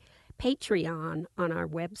a Patreon on our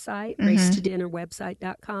website,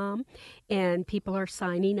 racetodinnerwebsite.com, and people are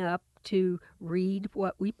signing up to read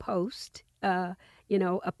what we post, you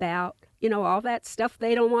know, about, you know, all that stuff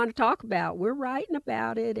they don't want to talk about. We're writing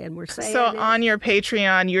about it, and we're saying So on your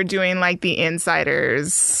Patreon, you're doing like the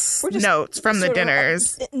insiders notes from the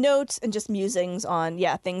dinners. Notes and just musings on,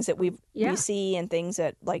 things that we see, and things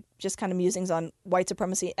that, like, just kind of musings on white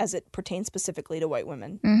supremacy as it pertains specifically to white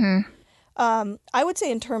women. I would say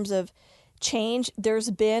in terms of change, there's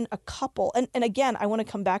been a couple, and again, I want to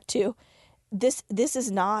come back to this is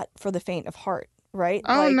not for the faint of heart, right?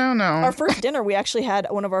 Oh, like, no. Our first dinner, we actually had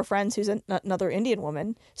one of our friends who's another Indian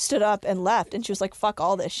woman stood up and left, and she was like, fuck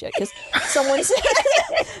all this shit, because someone said,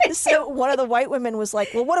 so one of the white women was like,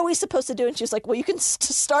 well, what are we supposed to do? And she was like, well, you can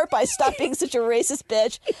start by stop being such a racist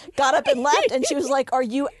bitch, got up and left, and she was like, are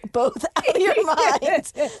you both out of your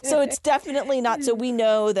minds? So it's definitely not, so we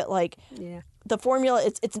know that, like, the formula,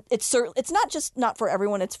 it's not just not for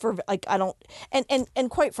everyone. It's for like, I don't, and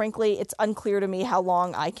quite frankly, it's unclear to me how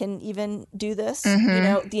long I can even do this.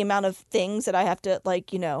 The amount of things that I have to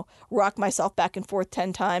like, rock myself back and forth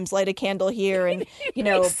 10 times, light a candle here, and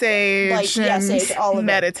sage, like, sage, all of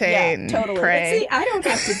meditate, it. Totally. pray. But see, I don't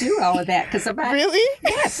have to do all of that because really,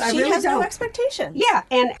 yes, I she really has don't. no expectations. Yeah,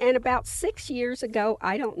 and about 6 years ago,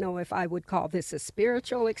 I don't know if I would call this a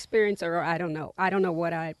spiritual experience or I don't know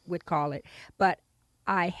what I would call it, but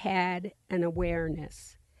I had an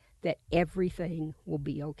awareness that everything will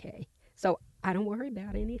be okay. So I don't worry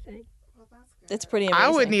about anything. It's pretty amazing. I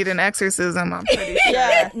would need an exorcism, I'm pretty sure.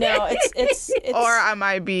 Yeah, no, it's or I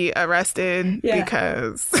might be arrested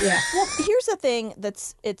because Well, here's the thing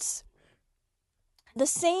it's the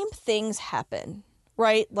same things happen,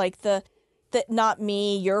 right? Like that not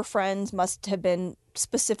me, your friends must have been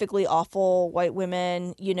specifically awful white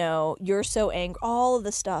women, you're so angry, all of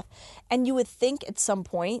this stuff. And you would think at some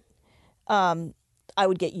point I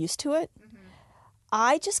would get used to it.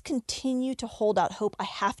 I just continue to hold out hope. I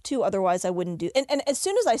have to, otherwise I wouldn't do. And as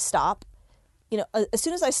soon as I stop,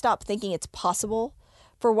 thinking it's possible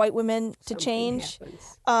for white women to change,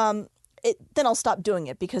 then I'll stop doing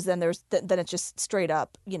it, because then then it's just straight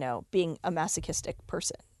up, being a masochistic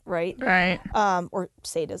person, right? Right. Or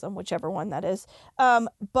sadism, whichever one that is.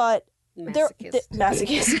 But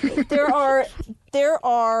masochist. there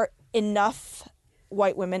are enough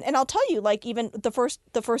white women, and I'll tell you, like, even the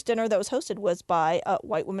first dinner that was hosted was by a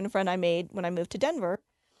white woman friend I made when I moved to Denver,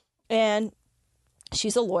 and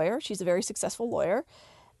she's a lawyer. She's a very successful lawyer,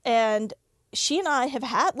 and she and I have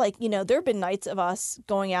had, like, there have been nights of us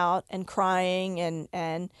going out and crying,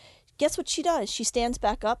 and guess what she does? She stands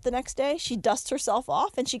back up the next day, she dusts herself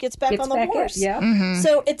off, and she gets back on the horse. Yeah.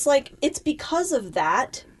 So it's like, it's because of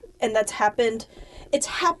that, and that's happened. It's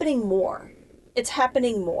happening more.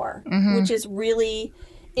 Which is really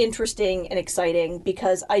interesting and exciting,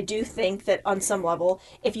 because I do think that on some level,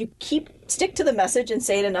 if you stick to the message and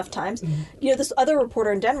say it enough times, this other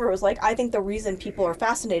reporter in Denver was like, I think the reason people are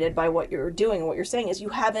fascinated by what you're doing and what you're saying is you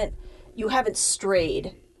haven't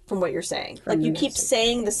strayed from what you're saying. Like, you keep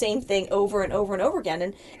saying the same thing over and over and over again,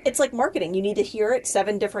 and it's like marketing. You need to hear it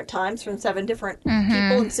 7 different times from 7 different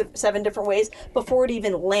people in 7 different ways before it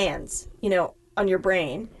even lands, on your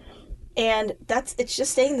brain. And it's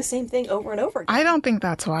just saying the same thing over and over again. I don't think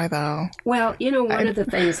that's why, though. Well, one of the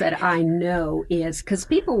things that I know is, because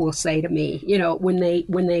people will say to me, when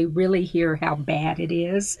they really hear how bad it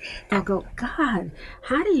is, they'll go, God,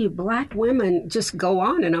 how do you black women just go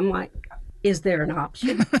on? And I'm like, is there an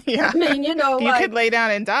option? Yeah. I mean, you could lay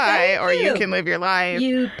down and die, or you can live your life.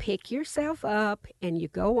 You pick yourself up and you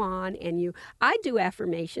go on, and I do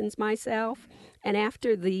affirmations myself. And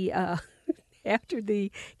after the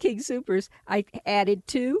King Soopers, I added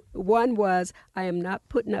 2. One was, I am not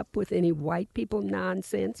putting up with any white people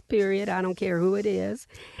nonsense, period. I don't care who it is.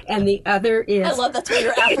 And the other is... I love that's what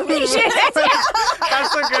your affirmation is.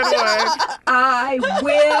 That's a good one.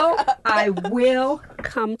 I will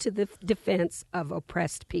come to the defense of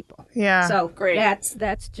oppressed people. Yeah. So great.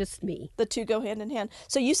 That's just me. The two go hand in hand.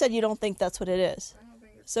 So you said you don't think that's what it is.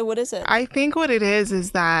 So what is it? I think what it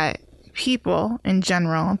is that people in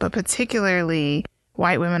general, but particularly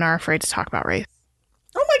white women, are afraid to talk about race.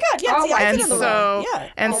 Oh my God! Yeah, see, and so,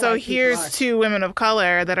 and so here's 2 women of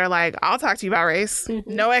color that are like, "I'll talk to you about race.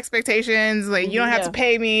 No expectations. Like, you don't have to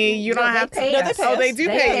pay me. You don't have to." No, they pay us. They do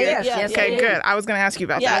pay you. Yes, okay, good. I was going to ask you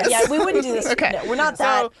about that. Yeah, we wouldn't do this. Okay, no, we're not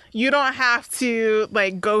that. So you don't have to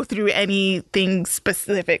go through anything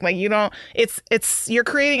specific. Like, you don't. It's you're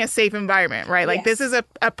creating a safe environment, right? Like, this is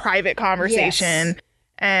a private conversation. Yes.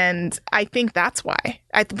 And I think that's why.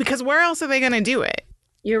 Because where else are they going to do it?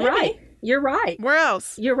 You're right. Where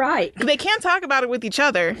else? You're right. They can't talk about it with each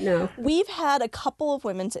other. No. We've had a couple of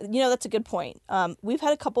women say, that's a good point. We've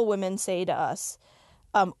had a couple women say to us,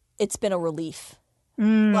 it's been a relief.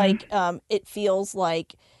 Like, it feels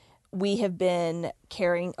like we have been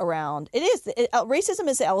carrying around. Racism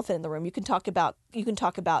is the elephant in the room. You can talk about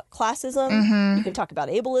classism. You can talk about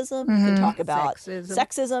ableism. You can talk about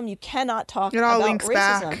sexism. You cannot talk about links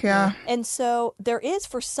racism. Back, yeah. And so there is,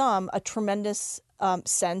 for some, a tremendous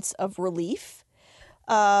sense of relief.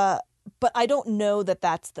 But I don't know that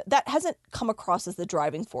that hasn't come across as the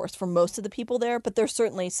driving force for most of the people there. But there's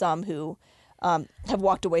certainly some who have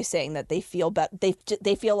walked away saying that they feel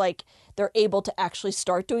they feel like they're able to actually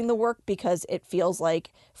start doing the work, because it feels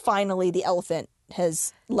like finally the elephant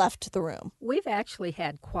has left the room. We've actually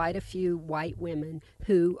had quite a few white women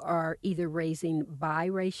who are either raising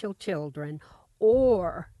biracial children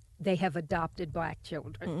or they have adopted black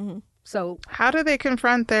children. So how do they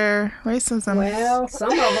confront their racism? Well,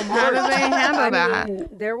 some of them How do they handle that? mean,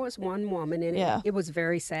 there was one woman, and it was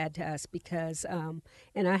very sad to us because,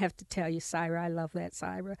 and I have to tell you, Syra, I love that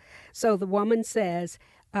Syra. So the woman says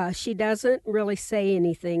she doesn't really say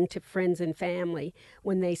anything to friends and family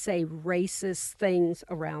when they say racist things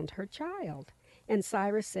around her child. And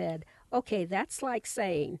Syra said, okay, that's like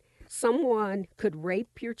saying someone could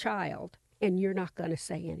rape your child and you're not going to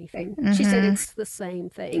say anything. Mm-hmm. She said it's the same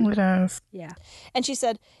thing. It is. Yeah. And she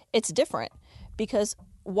said it's different because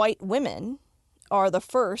white women are the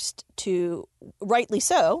first to, rightly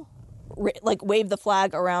so, wave the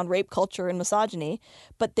flag around rape culture and misogyny,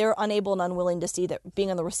 but they're unable and unwilling to see that being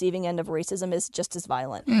on the receiving end of racism is just as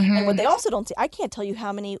violent. Mm-hmm. And what they also don't see, I can't tell you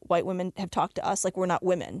how many white women have talked to us like we're not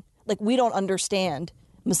women. Like we don't understand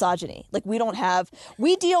misogyny. Like we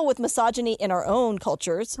deal with misogyny in our own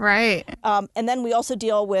cultures. Right. And then we also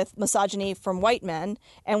deal with misogyny from white men,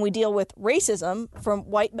 and we deal with racism from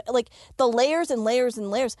white, like the layers and layers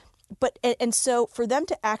and layers. But, and so for them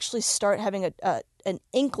to actually start having an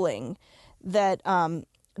inkling that,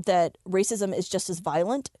 that racism is just as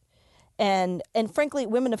violent, and frankly,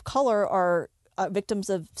 women of color are victims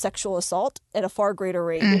of sexual assault at a far greater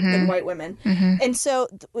rate than white women. Mm-hmm. And so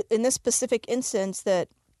in this specific instance that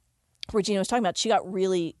Regina was talking about, she got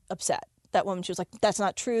really upset. That woman, she was like, that's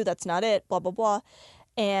not true. That's not it, blah, blah, blah.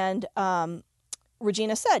 And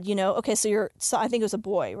Regina said, okay, so your son, I think it was a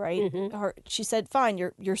boy, right? Mm-hmm. She said, fine,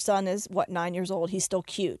 your son is, 9 years old? He's still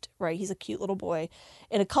cute, right? He's a cute little boy.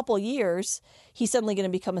 In a couple years, he's suddenly going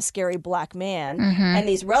to become a scary black man. Mm-hmm. And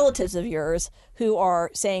these relatives of yours who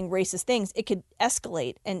are saying racist things, it could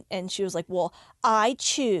escalate. And she was like, well, I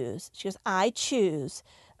choose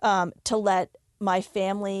to let my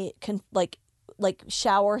family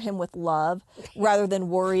shower him with love rather than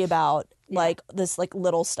worry about this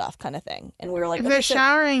little stuff kind of thing. And we were like, if they're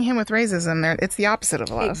showering him with racism, it's the opposite of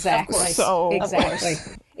love. Exactly. So exactly.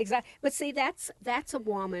 But see, that's a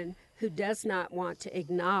woman who does not want to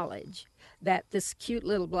acknowledge that this cute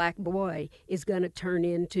little black boy is going to turn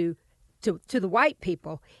into to the white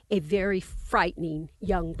people a very frightening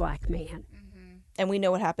young black man. Mm-hmm. And we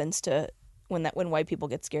know what happens to when white people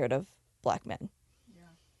get scared of black men. Yeah.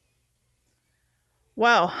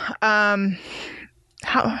 Well,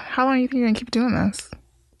 How long do you think you're going to keep doing this?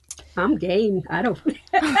 I'm game. I don't...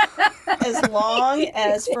 As long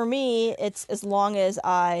as, for me, it's as long as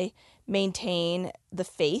I maintain the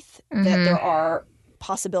faith that there are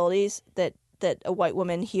possibilities that a white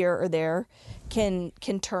woman here or there can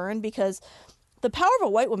turn, because the power of a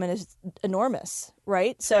white woman is enormous,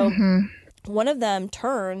 right? So one of them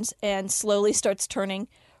turns and slowly starts turning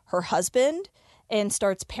her husband and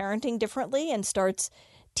starts parenting differently and starts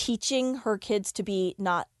teaching her kids to be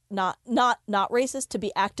not racist, to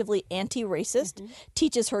be actively anti-racist,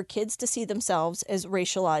 teaches her kids to see themselves as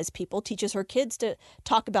racialized people, teaches her kids to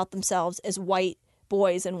talk about themselves as white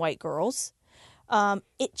boys and white girls.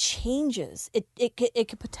 It changes. It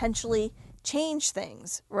could potentially change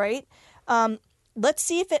things, right? Let's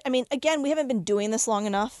see if it, again, we haven't been doing this long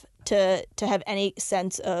enough to have any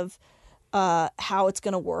sense of how it's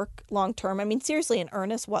going to work long term. Seriously, in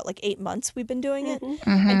earnest, 8 months we've been doing it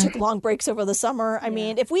and took long breaks over the summer.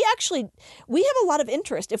 If we have a lot of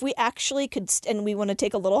interest. If we actually could, and we want to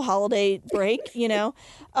take a little holiday break,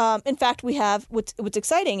 in fact, we have, what's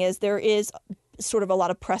exciting is there is sort of a lot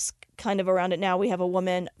of press kind of around it now. We have a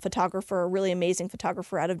woman photographer, a really amazing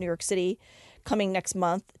photographer out of New York City coming next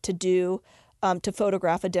month to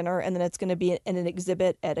photograph a dinner. And then it's going to be in an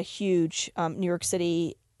exhibit at a huge New York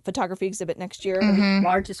City photography exhibit next year.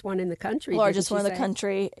 Largest one in the country. Largest one in the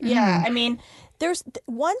country. Yeah. There's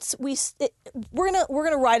once we're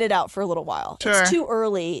gonna ride it out for a little while. Sure. It's too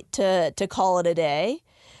early to call it a day.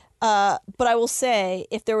 But I will say,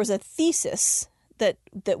 if there was a thesis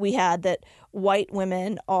that we had that white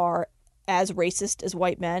women are as racist as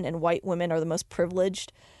white men and white women are the most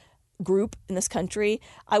privileged group in this country,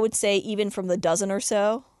 I would say even from the dozen or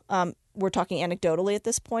so, we're talking anecdotally at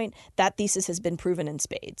this point, that thesis has been proven in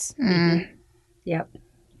spades. Yep.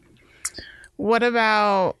 What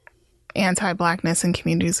about anti-Blackness in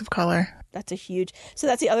communities of color? That's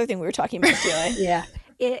that's the other thing we were talking about today. Yeah.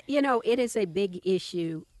 It is a big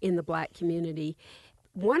issue in the Black community.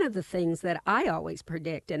 One of the things that I always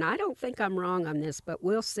predict, and I don't think I'm wrong on this, but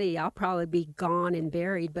we'll see. I'll probably be gone and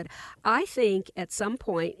buried. But I think at some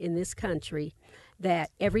point in this country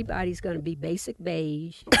that everybody's going to be basic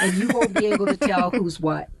beige and you won't be able to tell who's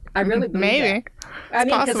what. I really believe that.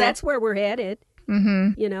 Because that's where we're headed.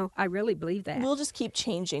 I really believe that. We'll just keep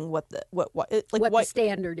changing what the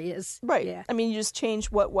standard is. Right. Yeah. You just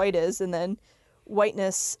change what white is, and then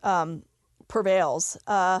whiteness prevails.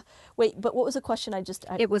 Wait, but what was the question?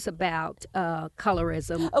 It was about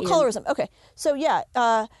colorism. Colorism. Okay. So yeah,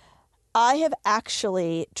 I have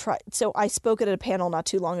actually tried. So I spoke at a panel not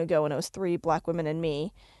too long ago, and it was 3 Black women and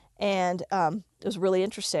me, and it was really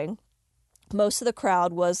interesting. Most of the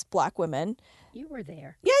crowd was Black women. You were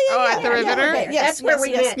there. Yeah. At the Riveter? Yes, that's where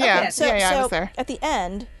we met. Yeah, Okay. So I was there. At the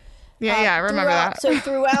end. I remember that. So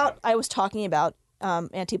throughout, I was talking about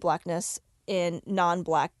anti-Blackness in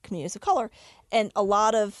non-Black communities of color, and a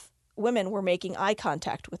lot of women were making eye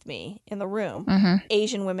contact with me in the room.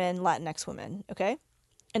 Asian women, Latinx women. Okay.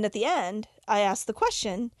 And at the end, I asked the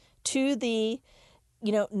question to the,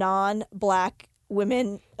 non-Black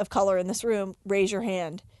women of color in this room, raise your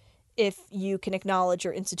hand if you can acknowledge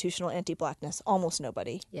your institutional anti-Blackness. Almost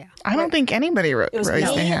nobody. Yeah. I don't think anybody raised their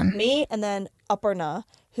hand. Me, and then Aparna,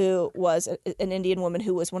 who was an Indian woman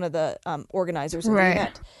who was one of the organizers of the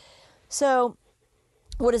event. So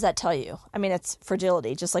what does that tell you? I mean, it's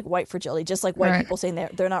fragility, just like white fragility, just like white people saying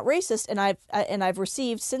they're not racist. And I've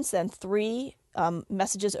received since then 3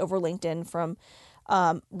 messages over LinkedIn from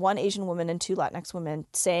one Asian woman and 2 Latinx women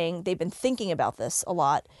saying they've been thinking about this a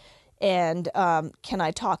lot. And can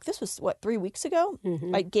I talk? This was, 3 weeks ago?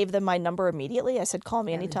 I gave them my number immediately. I said, call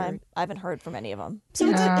me anytime. I haven't heard from any of them. So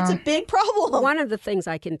it's a big problem. One of the things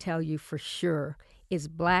I can tell you for sure is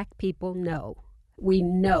Black people know. We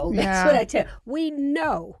know. That's what I tell you. We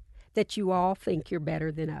know that you all think you're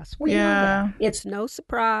better than us. We know that. It's no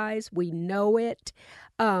surprise. We know it.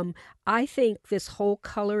 I think this whole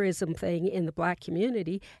colorism thing in the Black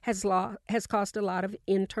community has caused a lot of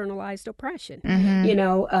internalized oppression.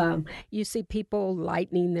 You see people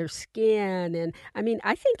lightening their skin. And I mean,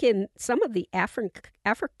 I think in some of the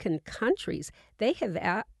African countries, they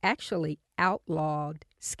have actually outlawed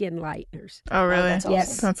skin lighteners. Oh, really? That's awesome.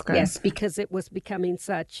 Yes, that's good. Yes, because it was becoming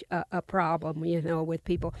such a problem, with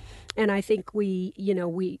people. And I think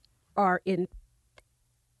we are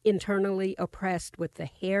internally oppressed with the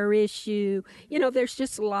hair issue. There's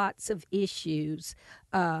just lots of issues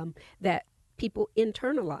that people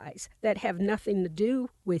internalize that have nothing to do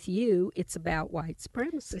with you. It's about white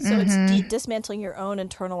supremacy. So it's dismantling your own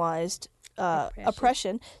internalized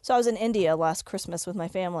oppression. So I was in India last Christmas with my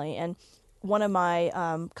family, and one of my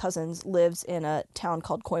cousins lives in a town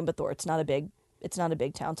called Coimbatore. It's not a big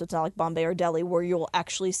town, so it's not like Bombay or Delhi where you'll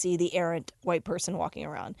actually see the errant white person walking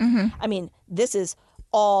around. I mean, this is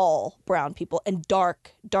all brown people and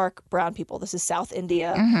dark brown people. This is South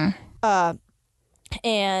India.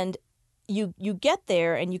 And you get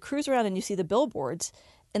there and you cruise around and you see the billboards,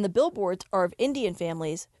 and the billboards are of Indian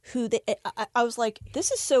families who I was like,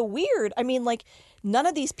 this is so weird. I mean, like, none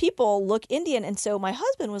of these people look Indian. And so my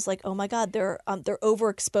husband was like, oh my God, they're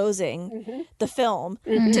overexposing the film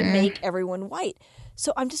to make everyone white.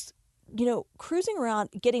 So I'm just, cruising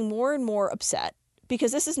around getting more and more upset,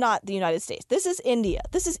 because this is not the United States. This is India.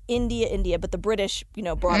 This is India. But the British,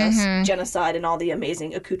 brought us genocide and all the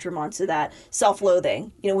amazing accoutrements of that,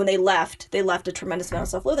 self-loathing. When they left a tremendous amount of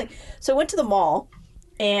self-loathing. So I went to the mall,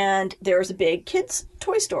 and there was a big kids'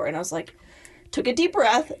 toy store. And I was like, took a deep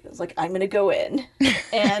breath. I was like, I'm going to go in.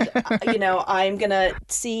 And, I'm going to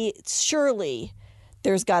see, surely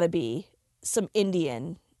there's got to be some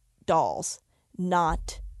Indian dolls.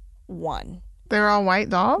 Not one. They're all white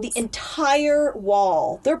dolls? The entire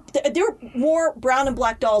wall. There are more brown and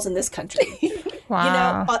black dolls in this country.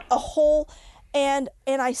 Wow. A whole... And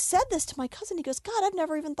I said this to my cousin. He goes, God, I've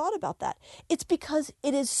never even thought about that. It's because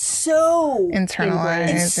it is so... internalized.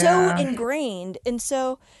 It's so ingrained. And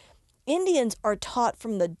so Indians are taught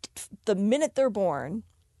from the minute they're born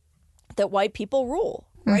that white people rule.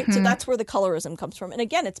 Right. So that's where the colorism comes from. And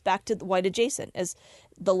again, it's back to the white adjacent. As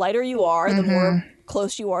the lighter you are, the more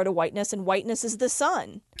close you are to whiteness. And whiteness is the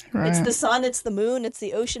sun. Right. It's the sun. It's the moon. It's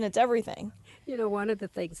the ocean. It's everything. One of the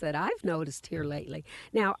things that I've noticed here lately.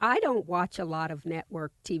 Now, I don't watch a lot of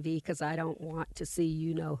network TV because I don't want to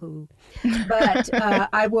see who. But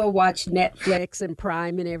I will watch Netflix and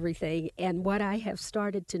Prime and everything. And what I have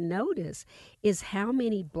started to notice is how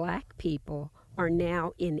many Black people are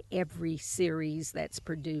now in every series that's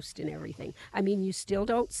produced and everything. I mean, you still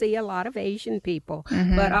don't see a lot of Asian people,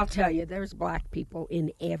 but I'll tell you, there's Black people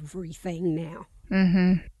in everything now.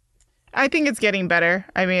 I think it's getting better.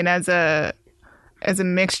 I mean, as a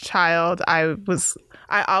mixed child, I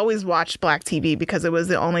always watched Black TV because it was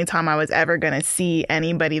the only time I was ever going to see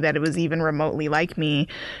anybody that was even remotely like me.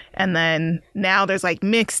 And then now there's like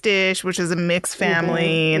Mixed-ish, which is a mixed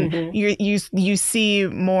family, and you see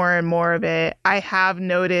more and more of it. I have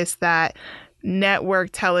noticed that network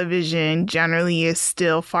television generally is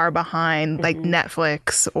still far behind like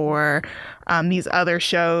Netflix or these other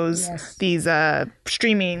shows, these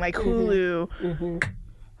streaming like Hulu.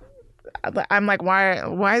 I'm like,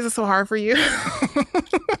 why is it so hard for you?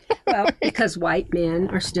 Well, because white men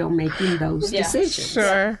are still making those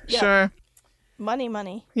decisions. Sure.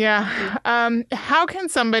 Money. Yeah. How can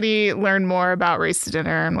somebody learn more about Race to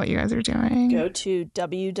Dinner and what you guys are doing? Go to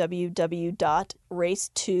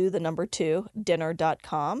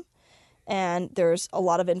www.race2dinner.com. And there's a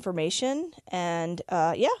lot of information. And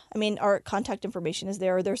our contact information is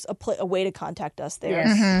there. There's a way to contact us there.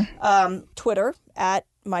 Yes. Twitter at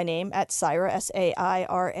my name at Saira,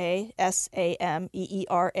 SAIRA,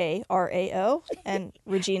 and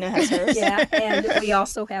Regina has hers. Yeah, and we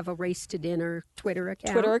also have a Race to Dinner Twitter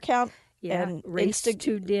account. Yeah, and Race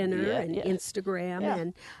to Dinner and Instagram. Yeah.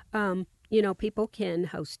 And, people can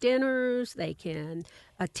host dinners. They can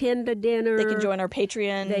attend a dinner. They can join our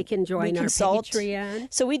Patreon. They can join our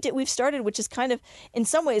Patreon. So we've started, which is kind of, in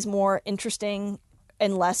some ways, more interesting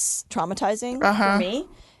and less traumatizing for me,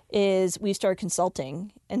 is we started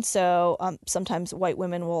consulting. And so sometimes white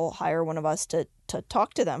women will hire one of us to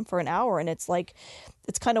talk to them for an hour. And it's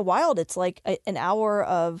kind of wild. It's like an hour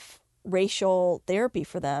of racial therapy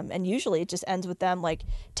for them. And usually it just ends with them like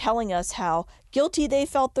telling us how guilty they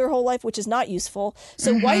felt their whole life, which is not useful.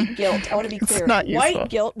 So white guilt, I want to be clear, white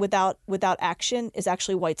guilt without action is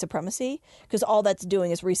actually white supremacy, because all that's doing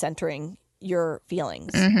is recentering your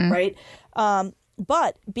feelings, right?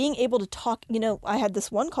 But being able to talk, I had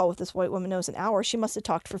this one call with this white woman. It was an hour. She must have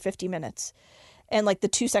talked for 50 minutes. And like the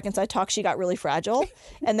 2 seconds I talked, she got really fragile.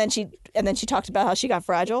 And then she talked about how she got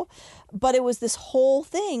fragile. But it was this whole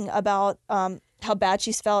thing about how bad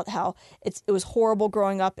she's felt, how it was horrible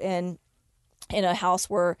growing up in a house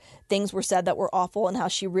where things were said that were awful, and how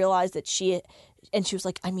she realized that she was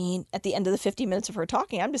like, at the end of the 50 minutes of her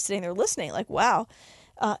talking, I'm just sitting there listening like, wow.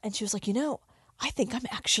 And she was like, I think I'm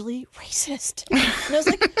actually racist. And I was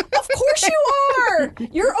like, of course you are.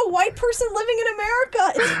 You're a white person living in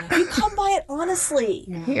America. You come by it honestly.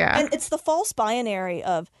 Yeah. And it's the false binary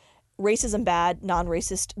of racism bad,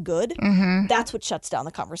 non-racist good. That's what shuts down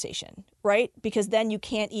the conversation, right? Because then you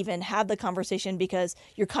can't even have the conversation because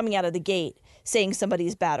you're coming out of the gate saying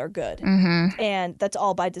somebody's bad or good. And that's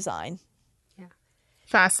all by design.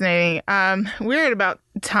 Fascinating. We're at about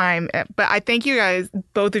time, but I thank you guys,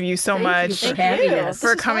 both of you, so much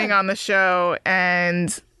for coming on the show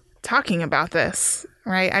and talking about this,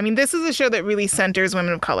 right? I mean, this is a show that really centers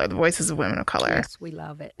women of color, the voices of women of color. Yes, we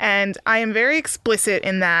love it. And I am very explicit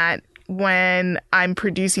in that when I'm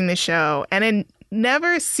producing the show, and it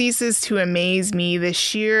never ceases to amaze me the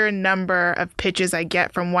sheer number of pitches I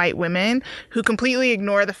get from white women who completely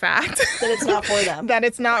ignore the fact that it's not for them. That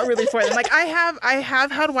it's not really for them. Like I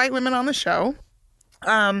have had white women on the show,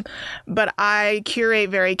 but I curate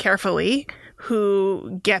very carefully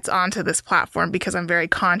who gets onto this platform because I'm very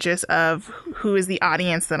conscious of who is the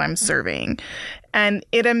audience that I'm serving. And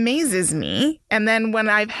it amazes me. And then when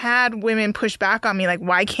I've had women push back on me, like,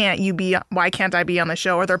 why can't I be on the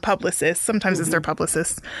show? Or their publicists, sometimes it's their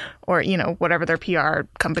publicists or, whatever their PR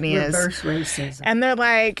company is. Reverse racism. And they're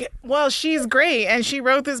like, well, she's great. And she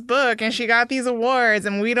wrote this book and she got these awards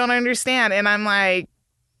and we don't understand. And I'm like,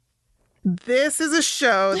 this is a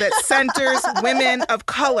show that centers women of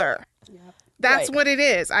color. That's what it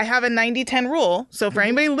is. I have a 90-10 rule. So for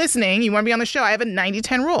anybody listening, you want to be on the show, I have a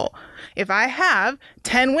 90-10 rule. If I have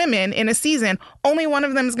 10 women in a season, only one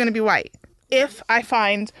of them is going to be white. If I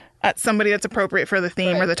find somebody that's appropriate for the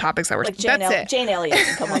theme or the topics that we're like that's it. Jane Elliott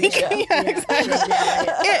can come on the show. Exactly.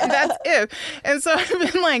 That's it. And so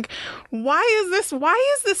I've been like, why is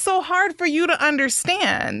this so hard for you to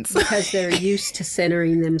understand? Because they're used to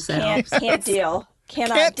centering themselves. Can't deal.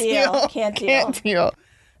 Can't deal.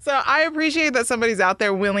 So I appreciate that somebody's out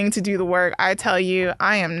there willing to do the work. I tell you,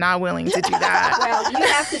 I am not willing to do that. Well,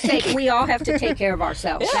 we all have to take care of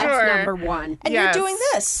ourselves. Yeah. That's number one. And you're doing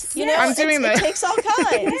this. I'm doing this. It takes all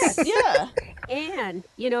kinds. Yeah. And,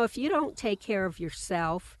 if you don't take care of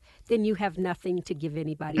yourself, then you have nothing to give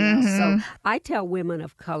anybody else. So I tell women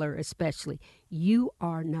of color especially, you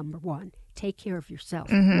are number one. Take care of yourself.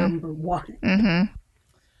 Number one.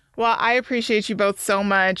 Well, I appreciate you both so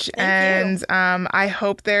much. Thank you. I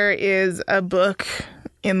hope there is a book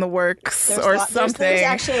in the works something. There's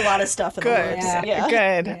actually a lot of stuff in the works.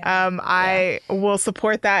 Good. I will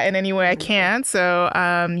support that in any way I can. So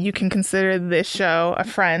you can consider this show a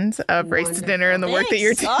friend of Race to Dinner and the work that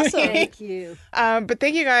you're doing. Awesome. Thank you. But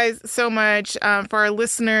thank you guys so much. For our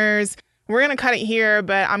listeners, we're going to cut it here,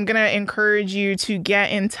 but I'm going to encourage you to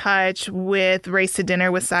get in touch with Race to Dinner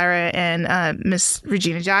with Saira and Miss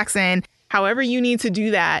Regina Jackson. However you need to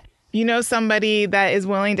do that. You know somebody that is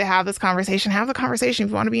willing to have this conversation, have the conversation.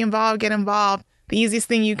 If you want to be involved, get involved. The easiest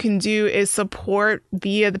thing you can do is support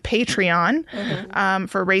via the Patreon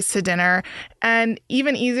for Race to Dinner. And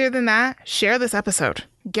even easier than that, share this episode.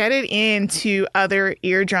 Get it into other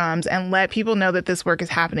eardrums and let people know that this work is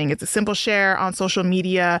happening. It's a simple share on social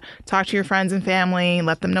media. Talk to your friends and family.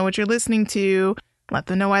 Let them know what you're listening to. Let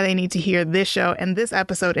them know why they need to hear this show and this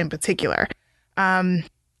episode in particular.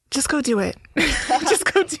 Just go do it. Just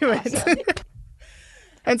go do it.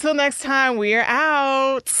 Until next time, we are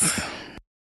out.